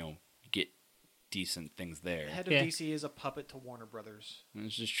can't, get decent things there. The head of DC is a puppet to Warner Brothers.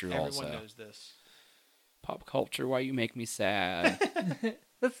 It's just true. Everyone also, knows this. pop culture. Why you make me sad?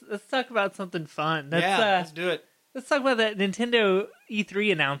 Let's talk about something fun. Let's do it. Let's talk about that Nintendo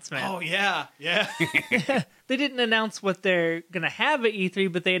E3 announcement. Oh yeah. They didn't announce what they're gonna have at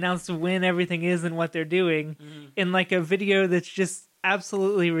E3, but they announced when everything is and what they're doing in like a video that's just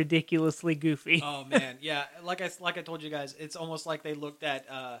absolutely ridiculously goofy. Oh man, yeah. Like I told you guys, it's almost like they looked at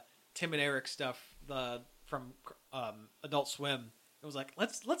Tim and Eric stuff from Adult Swim. It was like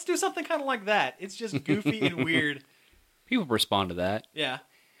let's do something kind of like that. It's just goofy and weird. People respond to that. Yeah.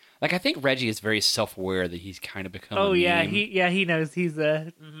 Like, I think Reggie is very self-aware that he's kind of become a meme. he knows he's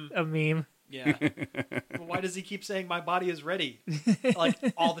a meme. Yeah. But why does he keep saying my body is ready? Like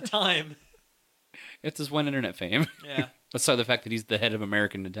all the time. It's his one internet fame. Yeah. Aside the fact that he's the head of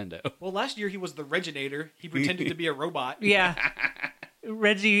American Nintendo. Well, last year he was the Reginator. He pretended to be a robot. Yeah.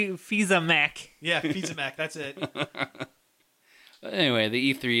 Reggie Fils-Aimé. Yeah, Fils-Aimé, that's it. But anyway,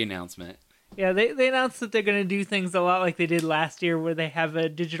 the E3 announcement. Yeah, they announced that they're going to do things a lot like they did last year, where they have a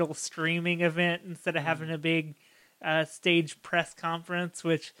digital streaming event instead of having a big stage press conference,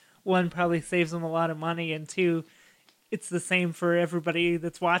 which, one, probably saves them a lot of money, and two, it's the same for everybody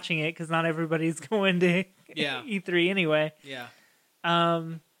that's watching it, because not everybody's going to E3 anyway. Yeah.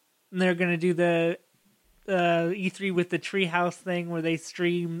 They're going to do the E3 with the Treehouse thing, where they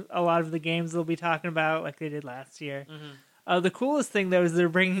stream a lot of the games they'll be talking about, like they did last year. The coolest thing, though, is they're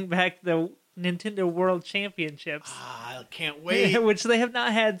bringing back the Nintendo World Championships. I can't wait. Which they have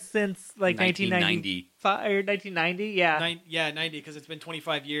not had since, like, 1990. 1990, yeah. 90, because it's been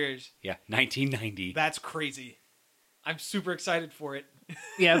 25 years. Yeah, 1990. That's crazy. I'm super excited for it.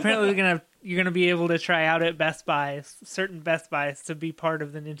 Yeah, apparently you're gonna be able to try out at Best Buy, certain Best Buys, to be part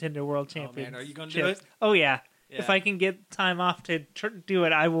of the Nintendo World Championships. Oh, man, are you gonna do it? Oh, yeah. If I can get time off to do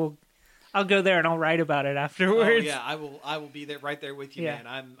it, I'll go there and I'll write about it afterwards. Oh yeah, I will be there right there with you, man.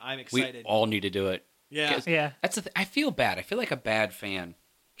 I'm excited. We all need to do it. Yeah. Yeah. That's I feel bad. I feel like a bad fan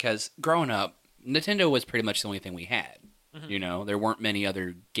because growing up, Nintendo was pretty much the only thing we had. There weren't many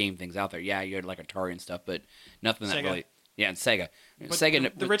other game things out there. Yeah, you had like Atari and stuff, but nothing that Sega. really. Yeah, and Sega. But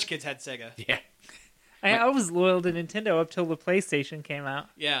Sega. the rich kids had Sega. Yeah. I was loyal to Nintendo up till the PlayStation came out.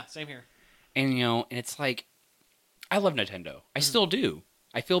 Yeah, same here. And and it's like, I love Nintendo. I still do.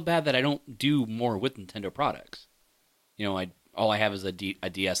 I feel bad that I don't do more with Nintendo products. All I have is a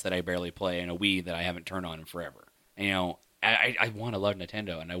DS that I barely play and a Wii that I haven't turned on in forever. And, I want to love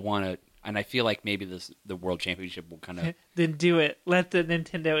Nintendo, and I feel like maybe the World Championship will kind of... Then do it. Let the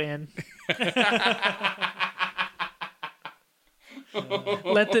Nintendo in.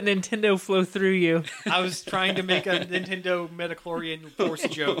 Let the Nintendo flow through you. I was trying to make a Nintendo Metachlorian Force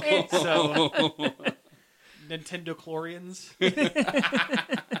joke, so... Nintendo Chlorians.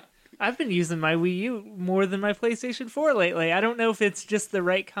 I've been been using my Wii U more than my PlayStation 4 lately. I don't know if it's just the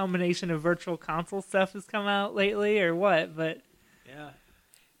right combination of virtual console stuff has come out lately or what, but Yeah.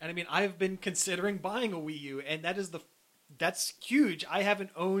 And I mean, I've been considering buying a Wii U, and that's huge. I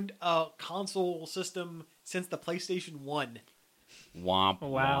haven't owned a console system since the PlayStation 1. Womp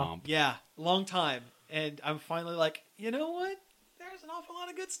Wow. womp. Yeah, long time. And I'm finally like, you know what? There's an awful lot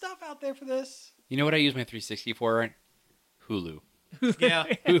of good stuff out there for this. You know what I use my 360 for? Hulu. Yeah. Hulu Yeah, and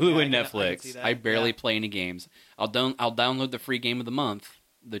I can see Netflix. that. I barely Yeah. play any games. I'll download the free game of the month,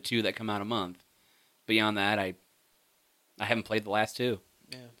 the 2 that come out a month. Beyond that, I haven't played the last 2.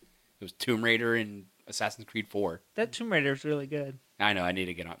 Yeah. It was Tomb Raider and Assassin's Creed 4. that Tomb Raider is really good. I know, I need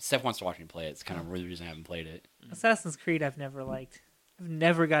to get on. Steph wants to watch me play it. It's kind of the reason I haven't played it. Assassin's Creed I've never liked. I've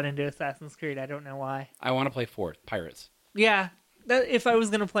never got into Assassin's Creed. I don't know why. I want to play 4, Pirates. Yeah, if I was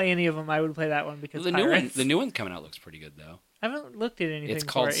going to play any of them, I would play that one because The Pirates. new one coming out looks pretty good, though. I haven't looked at anything It's for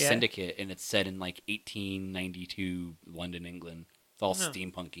called it yet. Syndicate, and it's set in like 1892 London, England. It's all Huh.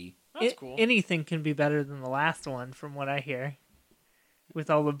 steampunky. That's cool. Anything can be better than the last one, from what I hear. With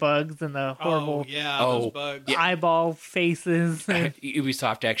all the bugs and the horrible Oh, yeah, Oh, those bugs. eyeball faces. and-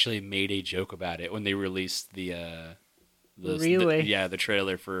 Ubisoft actually made a joke about it when they released the Really? the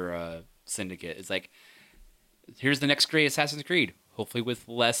trailer for Syndicate. It's like, here's the next great Assassin's Creed, hopefully with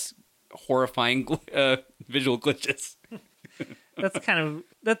less horrifying visual glitches.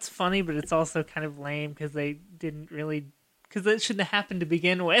 that's funny, but it's also kind of lame because they didn't really, because that shouldn't have happened to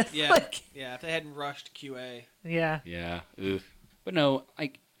begin with. Yeah. Like, Yeah, if they hadn't rushed QA. yeah. Yeah, oof. But no,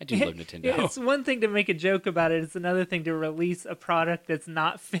 I do love Nintendo. It's one thing to make a joke about it. It's another thing to release a product that's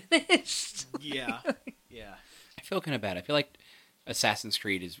not finished. Yeah. Yeah. I feel kind of bad. I feel like Assassin's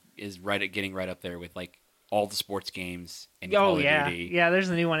Creed is getting right up there with like all the sports games and Call Oh of yeah, Duty. yeah. There's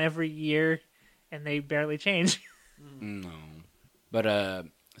a new one every year, and they barely change. No. But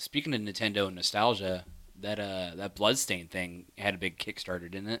speaking of Nintendo and nostalgia, that Bloodstained thing had a big Kickstarter,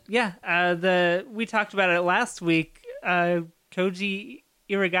 didn't it? Yeah, we talked about it last week. Koji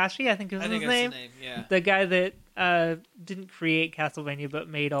Iragashi, I think is I his think that's name. the name, yeah. The guy that didn't create Castlevania but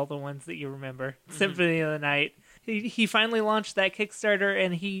made all the ones that you remember. Symphony of the Night. He finally launched that Kickstarter,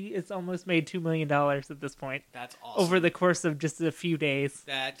 and it's almost made $2 million at this point That's awesome. over the course of just a few days.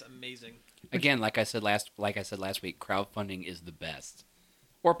 That's amazing. Again, like I said last week, crowdfunding is the best,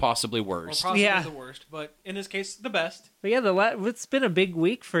 or possibly Or worse. possibly Yeah. the worst, but in this case, the best. But yeah, it's been a big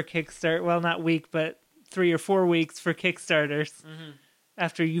week for Kickstarter. Well, not week, but 3 or 4 weeks for Kickstarters.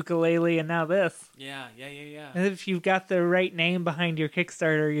 After Ukulele and now this. Yeah. And if you've got the right name behind your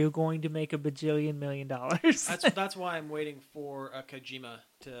Kickstarter, you're going to make $1 bajillion million. That's why I'm waiting for Kojima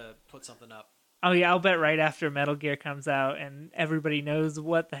to put something up. Oh yeah, I'll bet right after Metal Gear comes out and everybody knows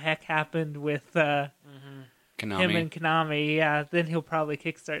what the heck happened with Konami. him and Konami, yeah, then he'll probably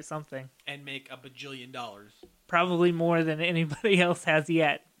kickstart something. And make $1 bajillion. Probably more than anybody else has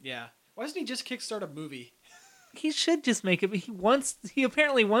yet. Yeah. Why doesn't he just kickstart a movie? He should just make it. He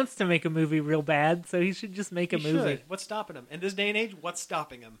apparently wants to make a movie real bad, so he should just make a He movie. should. What's stopping him? In this day and age, what's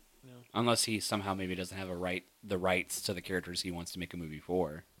stopping him? Unless he somehow maybe doesn't have the rights to the characters he wants to make a movie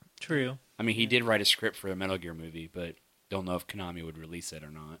for. True. I mean, he did write a script for a Metal Gear movie, but don't know if Konami would release it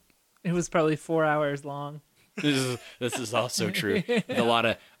or not. It was probably 4 hours long. This is also true. With a lot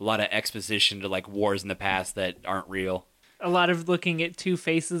of exposition to like wars in the past that aren't real. A lot of looking at two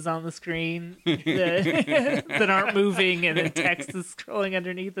faces on the screen that aren't moving, and then text is scrolling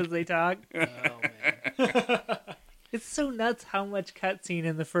underneath as they talk. Oh, man. It's so nuts how much cutscene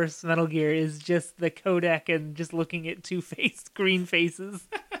in the first Metal Gear is just the codec and just looking at two-faced green faces.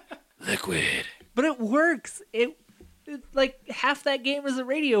 Liquid. But it works. It like half that game is a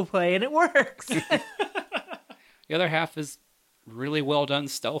radio play, and it works. The other half is really well done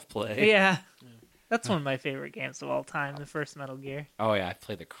stealth play. Yeah. That's one of my favorite games of all time, the first Metal Gear. Oh yeah, I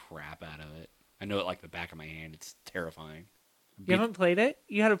play the crap out of it. I know it like the back of my hand. It's terrifying. You haven't played it?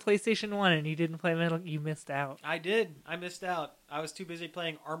 You had a PlayStation 1 and you didn't play Metal Gear. You missed out. I did. I missed out. I was too busy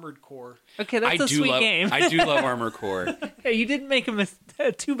playing Armored Core. Okay, that's a sweet game. I do love Armored Core. Hey, you didn't make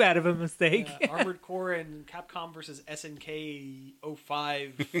too bad of a mistake. Armored Core and Capcom versus SNK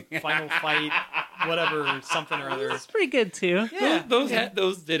 05 Final Fight, whatever, something or other. It's pretty good too. Yeah.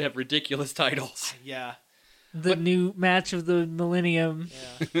 Those did have ridiculous titles. Yeah. The new match of the millennium.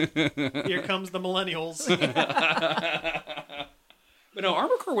 Yeah. Here comes the millennials. But no,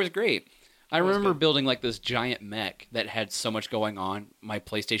 Armored Core was great. I remember building like this giant mech that had so much going on. My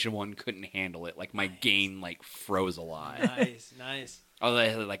PlayStation 1 couldn't handle it. Like my game like froze a lot. Nice. Oh, they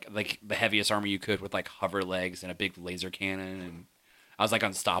had like the heaviest armor you could with like hover legs and a big laser cannon, and I was like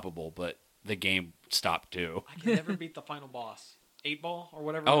unstoppable. But the game stopped too. I can never beat the final boss. 8 Ball or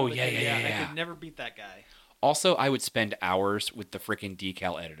whatever. Oh, the yeah, kid- yeah, I yeah. could never beat that guy. Also, I would spend hours with the freaking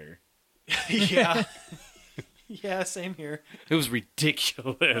decal editor. Yeah. Yeah, same here. It was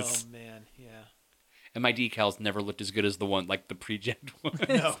ridiculous. Oh man, yeah. And my decals never looked as good as the one, like the pre-gen ones.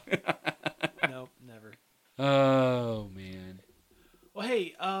 No. Nope, never. Oh, man. Well,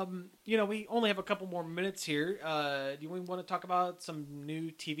 hey, we only have a couple more minutes here. Do we want to talk about some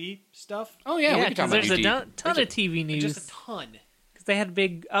new TV stuff? Oh, yeah, we can talk about there's a UT. ton of TV news. Just a ton. Because they had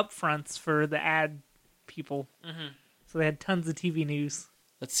big upfronts for the ad people. Mm-hmm. So they had tons of TV news.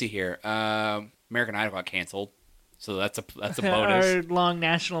 Let's see here. American Idol got canceled, so that's a bonus. Our long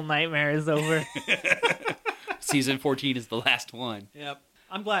national nightmare is over. Season 14 is the last one. Yep.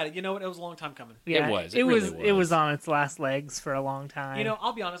 I'm glad. You know what? It was a long time coming. Yeah, was. It It was. really It was. was on its last legs for a long time. You know,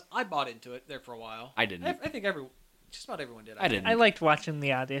 I'll be honest. I bought into it there for a while. I didn't. I think just about everyone did. I didn't. I liked watching the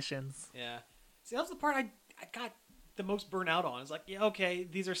auditions. Yeah. See, that was the part I got the most burnout on. It's like, yeah, okay,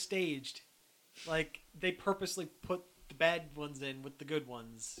 these are staged. Like, they purposely put the bad ones in with the good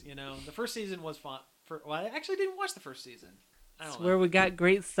ones, you know? The first season was fun. Well, I actually didn't watch the first season. I It's don't know. where we got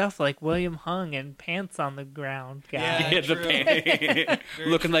great stuff like William Hung and Pants on the Ground guy. Yeah. Yeah, true. the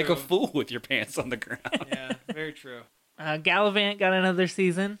looking like a true. fool with your pants on the ground. Yeah, very true. Gallivant got another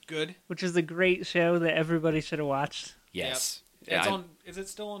season, Good. which is a great show that everybody should have watched. Yes. It's Yeah, on. Is it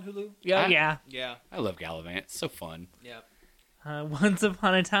still on Hulu? Yeah, I- yeah. Yeah. I love Gallivant. It's so fun. Yeah. Once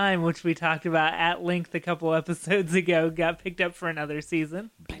Upon a Time, which we talked about at length a couple episodes ago, got picked up for another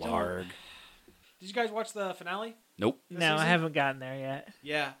season. Blarg. Did you guys watch the finale? Nope. This No, I season? haven't gotten there yet.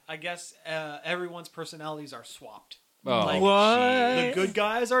 Yeah, I guess everyone's personalities are swapped. Oh, Like, What? The good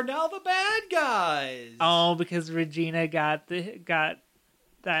guys are now the bad guys. Oh, because Regina got the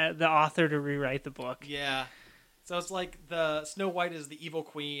author to rewrite the book. Yeah. So it's like the Snow White is the evil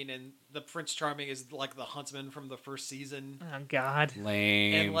queen, and the Prince Charming is like the huntsman from the first season, Oh God.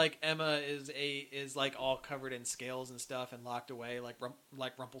 Lame. and like Emma is like all covered in scales and stuff and locked away like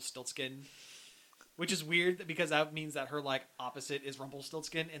Rumpelstiltskin, which is weird because that means that her like opposite is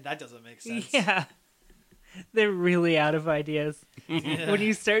Rumpelstiltskin, and that doesn't make sense. Yeah. They're really out of ideas. Yeah. When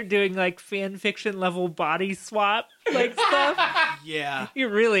you start doing like fan fiction level body swap like stuff, Yeah. you're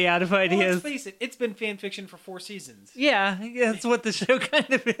really out of Well, ideas. let's face it, it's been fan fiction for 4 seasons. Yeah, that's what the show kind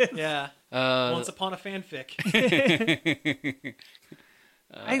of is. Yeah. Uh, Once upon a fanfic.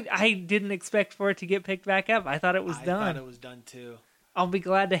 I didn't expect for it to get picked back up. I thought it was I done. thought it was done too. I'll be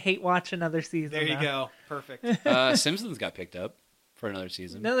glad to hate watch another season. There you now. go. Perfect. Simpsons got picked up for another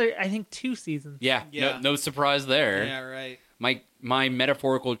season. Another, I think, 2 seasons. Yeah, Yeah. No surprise there. Yeah, right. My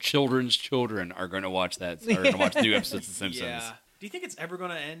metaphorical children's children are going to watch that. Are going to watch new episodes of Simpsons Yeah. Do you think it's ever going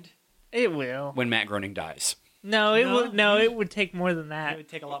to end? It will. when Matt Groening dies. No, it No? would. No, it would take more than It that. would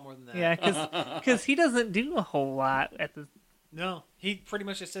take a lot more than that. Yeah, because he doesn't do a whole lot at the. No, he pretty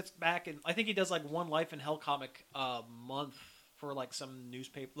much just sits back and I think he does like one Life in Hell comic a month for like some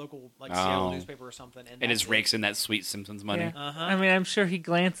newspaper, local like Seattle Oh. newspaper or something, and And that's just rakes in that sweet Simpsons money. Yeah. Uh huh. I mean, I'm sure he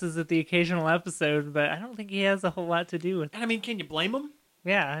glances at the occasional episode, but I don't think he has a whole lot to do with. And I mean, can you blame him?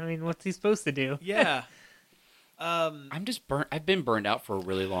 Yeah, I mean, what's he supposed to do? Yeah. I'm just burnt. I've been burned out for a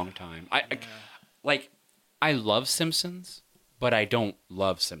really long time. I love Simpsons, but I don't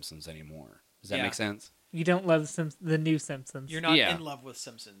love Simpsons anymore. Does that Yeah. make sense? You don't love the new Simpsons. You're not Yeah. in love with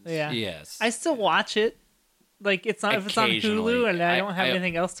Simpsons. Yeah. Yes. I still watch it. Like if it's on Occasionally. Hulu and I I- don't have I-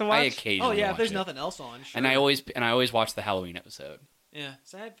 anything else to I watch. occasionally Oh yeah, if watch there's it. nothing else on. Sure. And I always watch the Halloween episode. Yeah.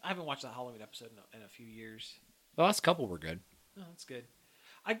 So I haven't watched the Halloween episode in a few years. The last couple were good. Oh, that's good.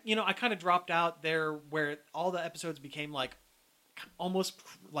 I kind of dropped out there where all the episodes became like almost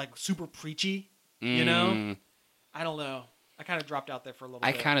like super preachy. You know? Mm, I don't know. I kind of dropped out there for a little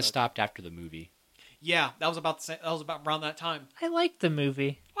I bit. kind of but- stopped after the movie. Yeah, that was about the same. That was about around that time. I like the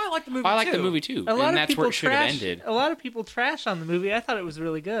movie. Well, I like the movie. I like too. the movie too, A lot and of that's people where it should have trash. ended. A lot of people trash on the movie. I thought it was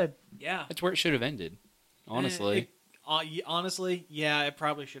really good. Yeah. That's where it should have ended. Honestly, Honestly, yeah, it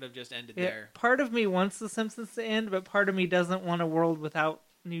probably should have just ended there. Part of me wants The Simpsons to end, but part of me doesn't want a world without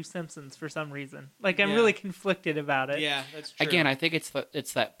new Simpsons for some reason. Like I'm Yeah. really conflicted about it. Yeah, that's true. again, I think it's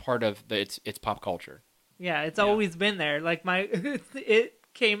that part of it's pop culture. Yeah, it's Yeah. always been there. Like it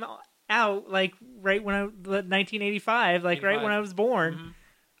came out like right when 1985, like right when I was born. Mhm.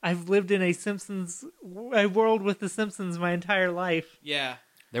 I've lived in a world with The Simpsons my entire life. Yeah,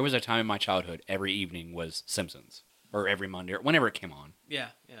 There was a time in my childhood every evening was Simpsons, or every Monday, or whenever it came on. yeah.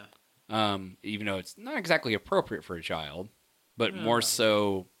 Even though it's not exactly appropriate for a child, but No, more not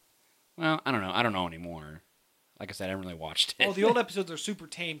so. Well, I don't know. I don't know anymore. Like I said, I haven't really watched it. Well, the old episodes are super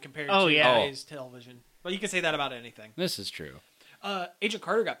tame compared Oh, to yeah. today's television. But you can say that about anything. This is true. Agent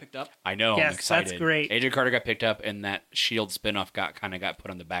Carter got picked up. I know. Yes, I'm that's excited. great. Agent Carter got picked up, and that Shield spinoff got put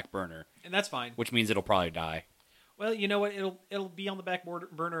on the back burner, And that's fine. which means it'll probably die. Well, you know what? It'll be on the back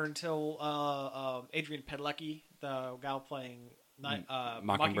burner until Adrian Padalecki, the gal playing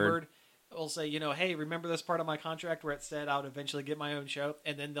Mockingbird, will say, hey, remember this part of my contract where it said I would eventually get my own show,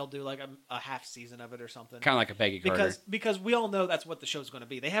 and then they'll do like a half season of it or something. Kind of like a Peggy Carter. Because we all know that's what the show's going to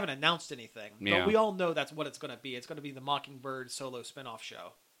be. They haven't announced anything, Yeah. but we all know that's what it's going to be. It's going to be the Mockingbird solo spinoff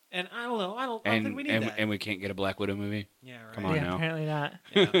show. And I don't know. I don't think we need that. And we can't get a Black Widow movie. Yeah, right. Come on Yeah, now. apparently not.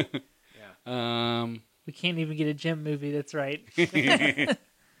 Yeah. We can't even get a Jim movie. That's right.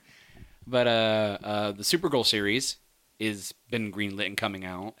 But the Supergirl series is been greenlit and coming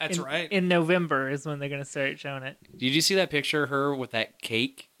out. That's right. In November is when they're going to start showing it. Did you see that picture of her with that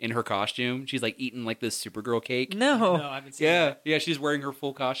cake in her costume? She's like eating like this Supergirl cake. No, No, I haven't seen Yeah, that. yeah, she's wearing her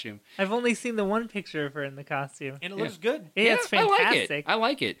full costume. I've only seen the one picture of her in the costume. And it looks good. Yeah, it's fantastic. I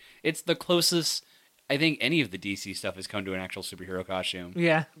like it. It's the closest I think any of the DC stuff has come to an actual superhero costume.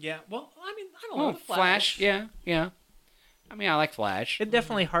 Yeah, Yeah. Well, I mean, I don't know. Oh, The Flash. Yeah. I mean, I like Flash. it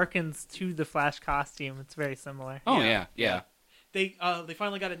definitely harkens to the Flash costume. It's very similar. Oh Yeah. yeah. They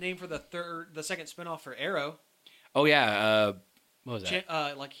finally got a name for the second spinoff for Arrow. Oh yeah. What was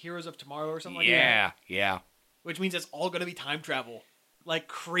that? Like Heroes of Tomorrow or something like that. Yeah. Which means it's all going to be time travel. Like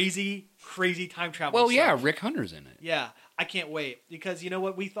crazy time travel. Well, yeah, stuff. Rick Hunter's in it. Yeah, I can't wait because you know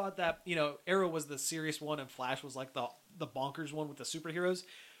what? We thought that Arrow was the serious one and Flash was like the bonkers one with the superheroes.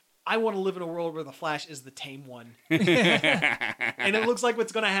 I want to live in a world where the Flash is the tame one, and it looks like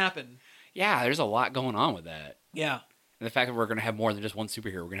what's going to happen. Yeah, there's a lot going on with that. Yeah. And the fact that we're going to have more than just one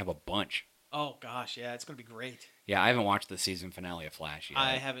superhero, we're going to have a bunch. Oh gosh, yeah, it's going to be great. Yeah, I haven't watched the season finale of Flash yet.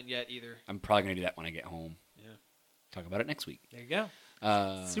 I haven't yet either. I'm probably going to do that when I get home. Yeah. Talk about it next week. There you go.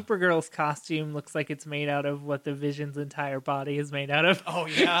 Supergirl's costume looks like it's made out of what the Vision's entire body is made out of. Oh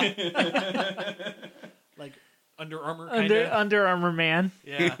yeah. Like Under Armour kind of. Under Armour Man.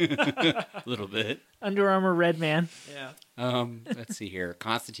 Yeah. A little bit. Under Armour Red Man. Yeah. Let's see here.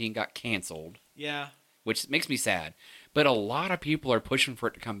 Constantine got canceled, Yeah. which makes me sad. But a lot of people are pushing for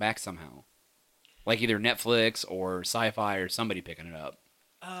it to come back somehow. Like either Netflix or Sci-Fi or somebody picking it up.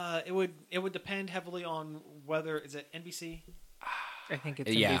 It would depend heavily on whether is it NBC. I think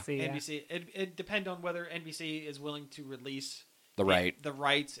it's Yeah. NBC. Yeah. NBC. It depend on whether NBC is willing to release The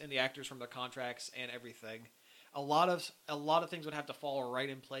rights and the actors from their contracts and everything. A lot of things would have to fall right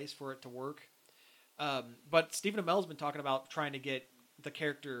in place for it to work. But Stephen Amell's been talking about trying to get the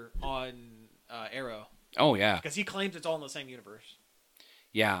character on Arrow Oh, yeah. because he claims it's all in the same universe.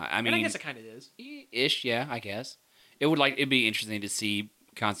 Yeah, I mean... And I guess it kind of is. Ish, yeah, I guess. It'd be interesting to see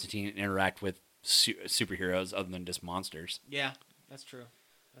Constantine interact with superheroes other than just monsters. Yeah, that's true.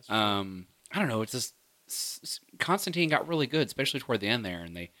 That's true. I don't know. It's just Constantine got really good, especially toward the end there,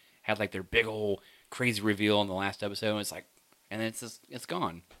 and they had like their big old crazy reveal in the last episode. And it's like, and it's just it's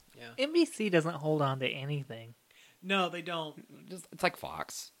gone. Yeah. NBC doesn't hold on to anything. No, they don't. It's like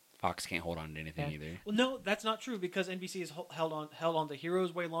Fox. Fox can't hold on to anything either. Well, no, that's not true because NBC has held on to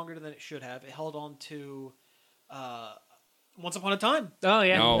Heroes way longer than it should have. It held on to Once Upon a Time. Oh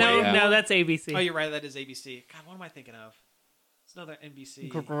yeah, No, no, yeah. no, that's ABC. Oh, you're right. That is ABC. God, what am I thinking of? It's another NBC.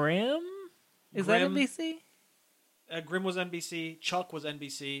 Grimm? Is Grimm. that NBC? Grimm was NBC. Chuck was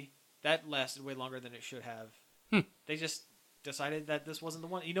NBC. That lasted way longer than it should have. They just decided that this wasn't the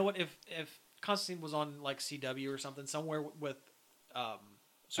one. You know what? If Constantine was on like CW or something somewhere with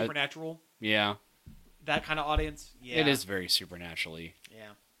Supernatural, Yeah, that kind of audience, yeah, it is very supernaturally. Yeah.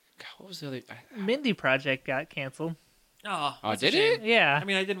 God, what was the other? Mindy Project got canceled. Oh, Oh, that's a did shame. it? Yeah. I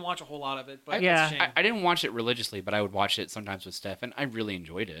mean, I didn't watch a whole lot of it, but Yeah. it's a shame. I didn't watch it religiously, but I would watch it sometimes with Steph, and I really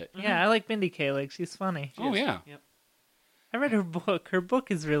enjoyed it. Yeah, I like Mindy Kaling. She's funny. Oh yeah. Yep. I read her book. Her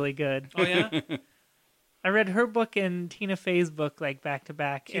book is really good. Oh yeah. I read her book and Tina Fey's book like back to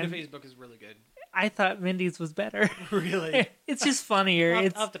back. Tina and Fey's book is really good. I thought Mindy's was better. Really? It's just funnier. I'll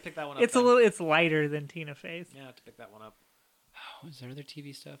It's have to pick that one up. it's then. it's lighter than Tina Fey's. Yeah, I have to pick that one up. Was there other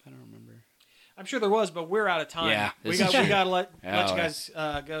TV stuff? I don't remember. I'm sure there was, but we're out of time. Yeah, we this got is- we got to let Oh, you guys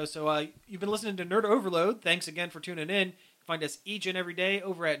go. So you've been listening to Nerd Overload. Thanks again for tuning in. Find us each and every day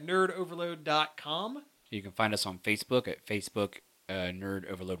over at nerdoverload.com. You can find us on Facebook at Facebook Nerd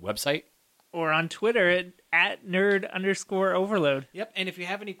Overload website. Or on Twitter at nerd_overload. Yep. And if you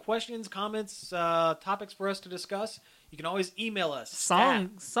have any questions, comments, topics for us to discuss, you can always email us. Song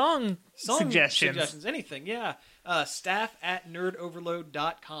suggestions. Anything. Yeah. Staff at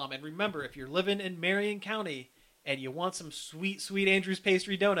nerdoverload.com. And remember, if you're living in Marion County and you want some sweet, sweet Andrew's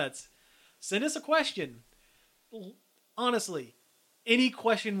Pastry Donuts, send us a question. Honestly, any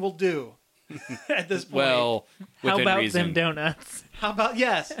question will do. at this point. Well, How within about reason. them donuts? How about,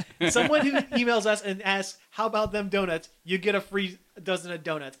 yes, someone who emails us and asks, how about them donuts? You get a free dozen of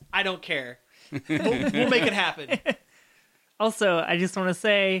donuts. I don't care. We'll make it happen. Also, I just want to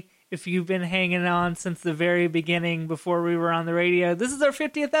say, if you've been hanging on since the very beginning before we were on the radio, this is our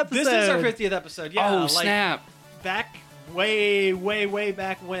 50th episode. This is our 50th episode. Yeah, Oh, snap. Back way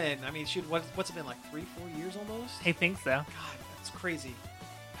back when. I mean, shoot, what's it been, like 3-4 years almost? I think so. God, that's crazy.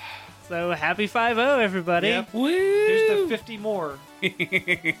 So happy 5-0, everybody. Yep. Woo! There's the 50 more.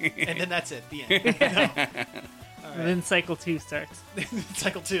 And then that's it. The end. No. All And right. then cycle 2 starts.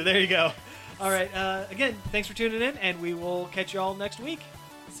 Cycle 2. There you go. All right. Again, thanks for tuning in, and we will catch you all next week.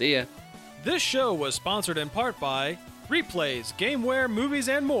 See ya. This show was sponsored in part by Replays, Gameware, Movies,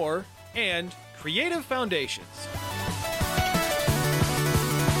 and More, and Creative Foundations.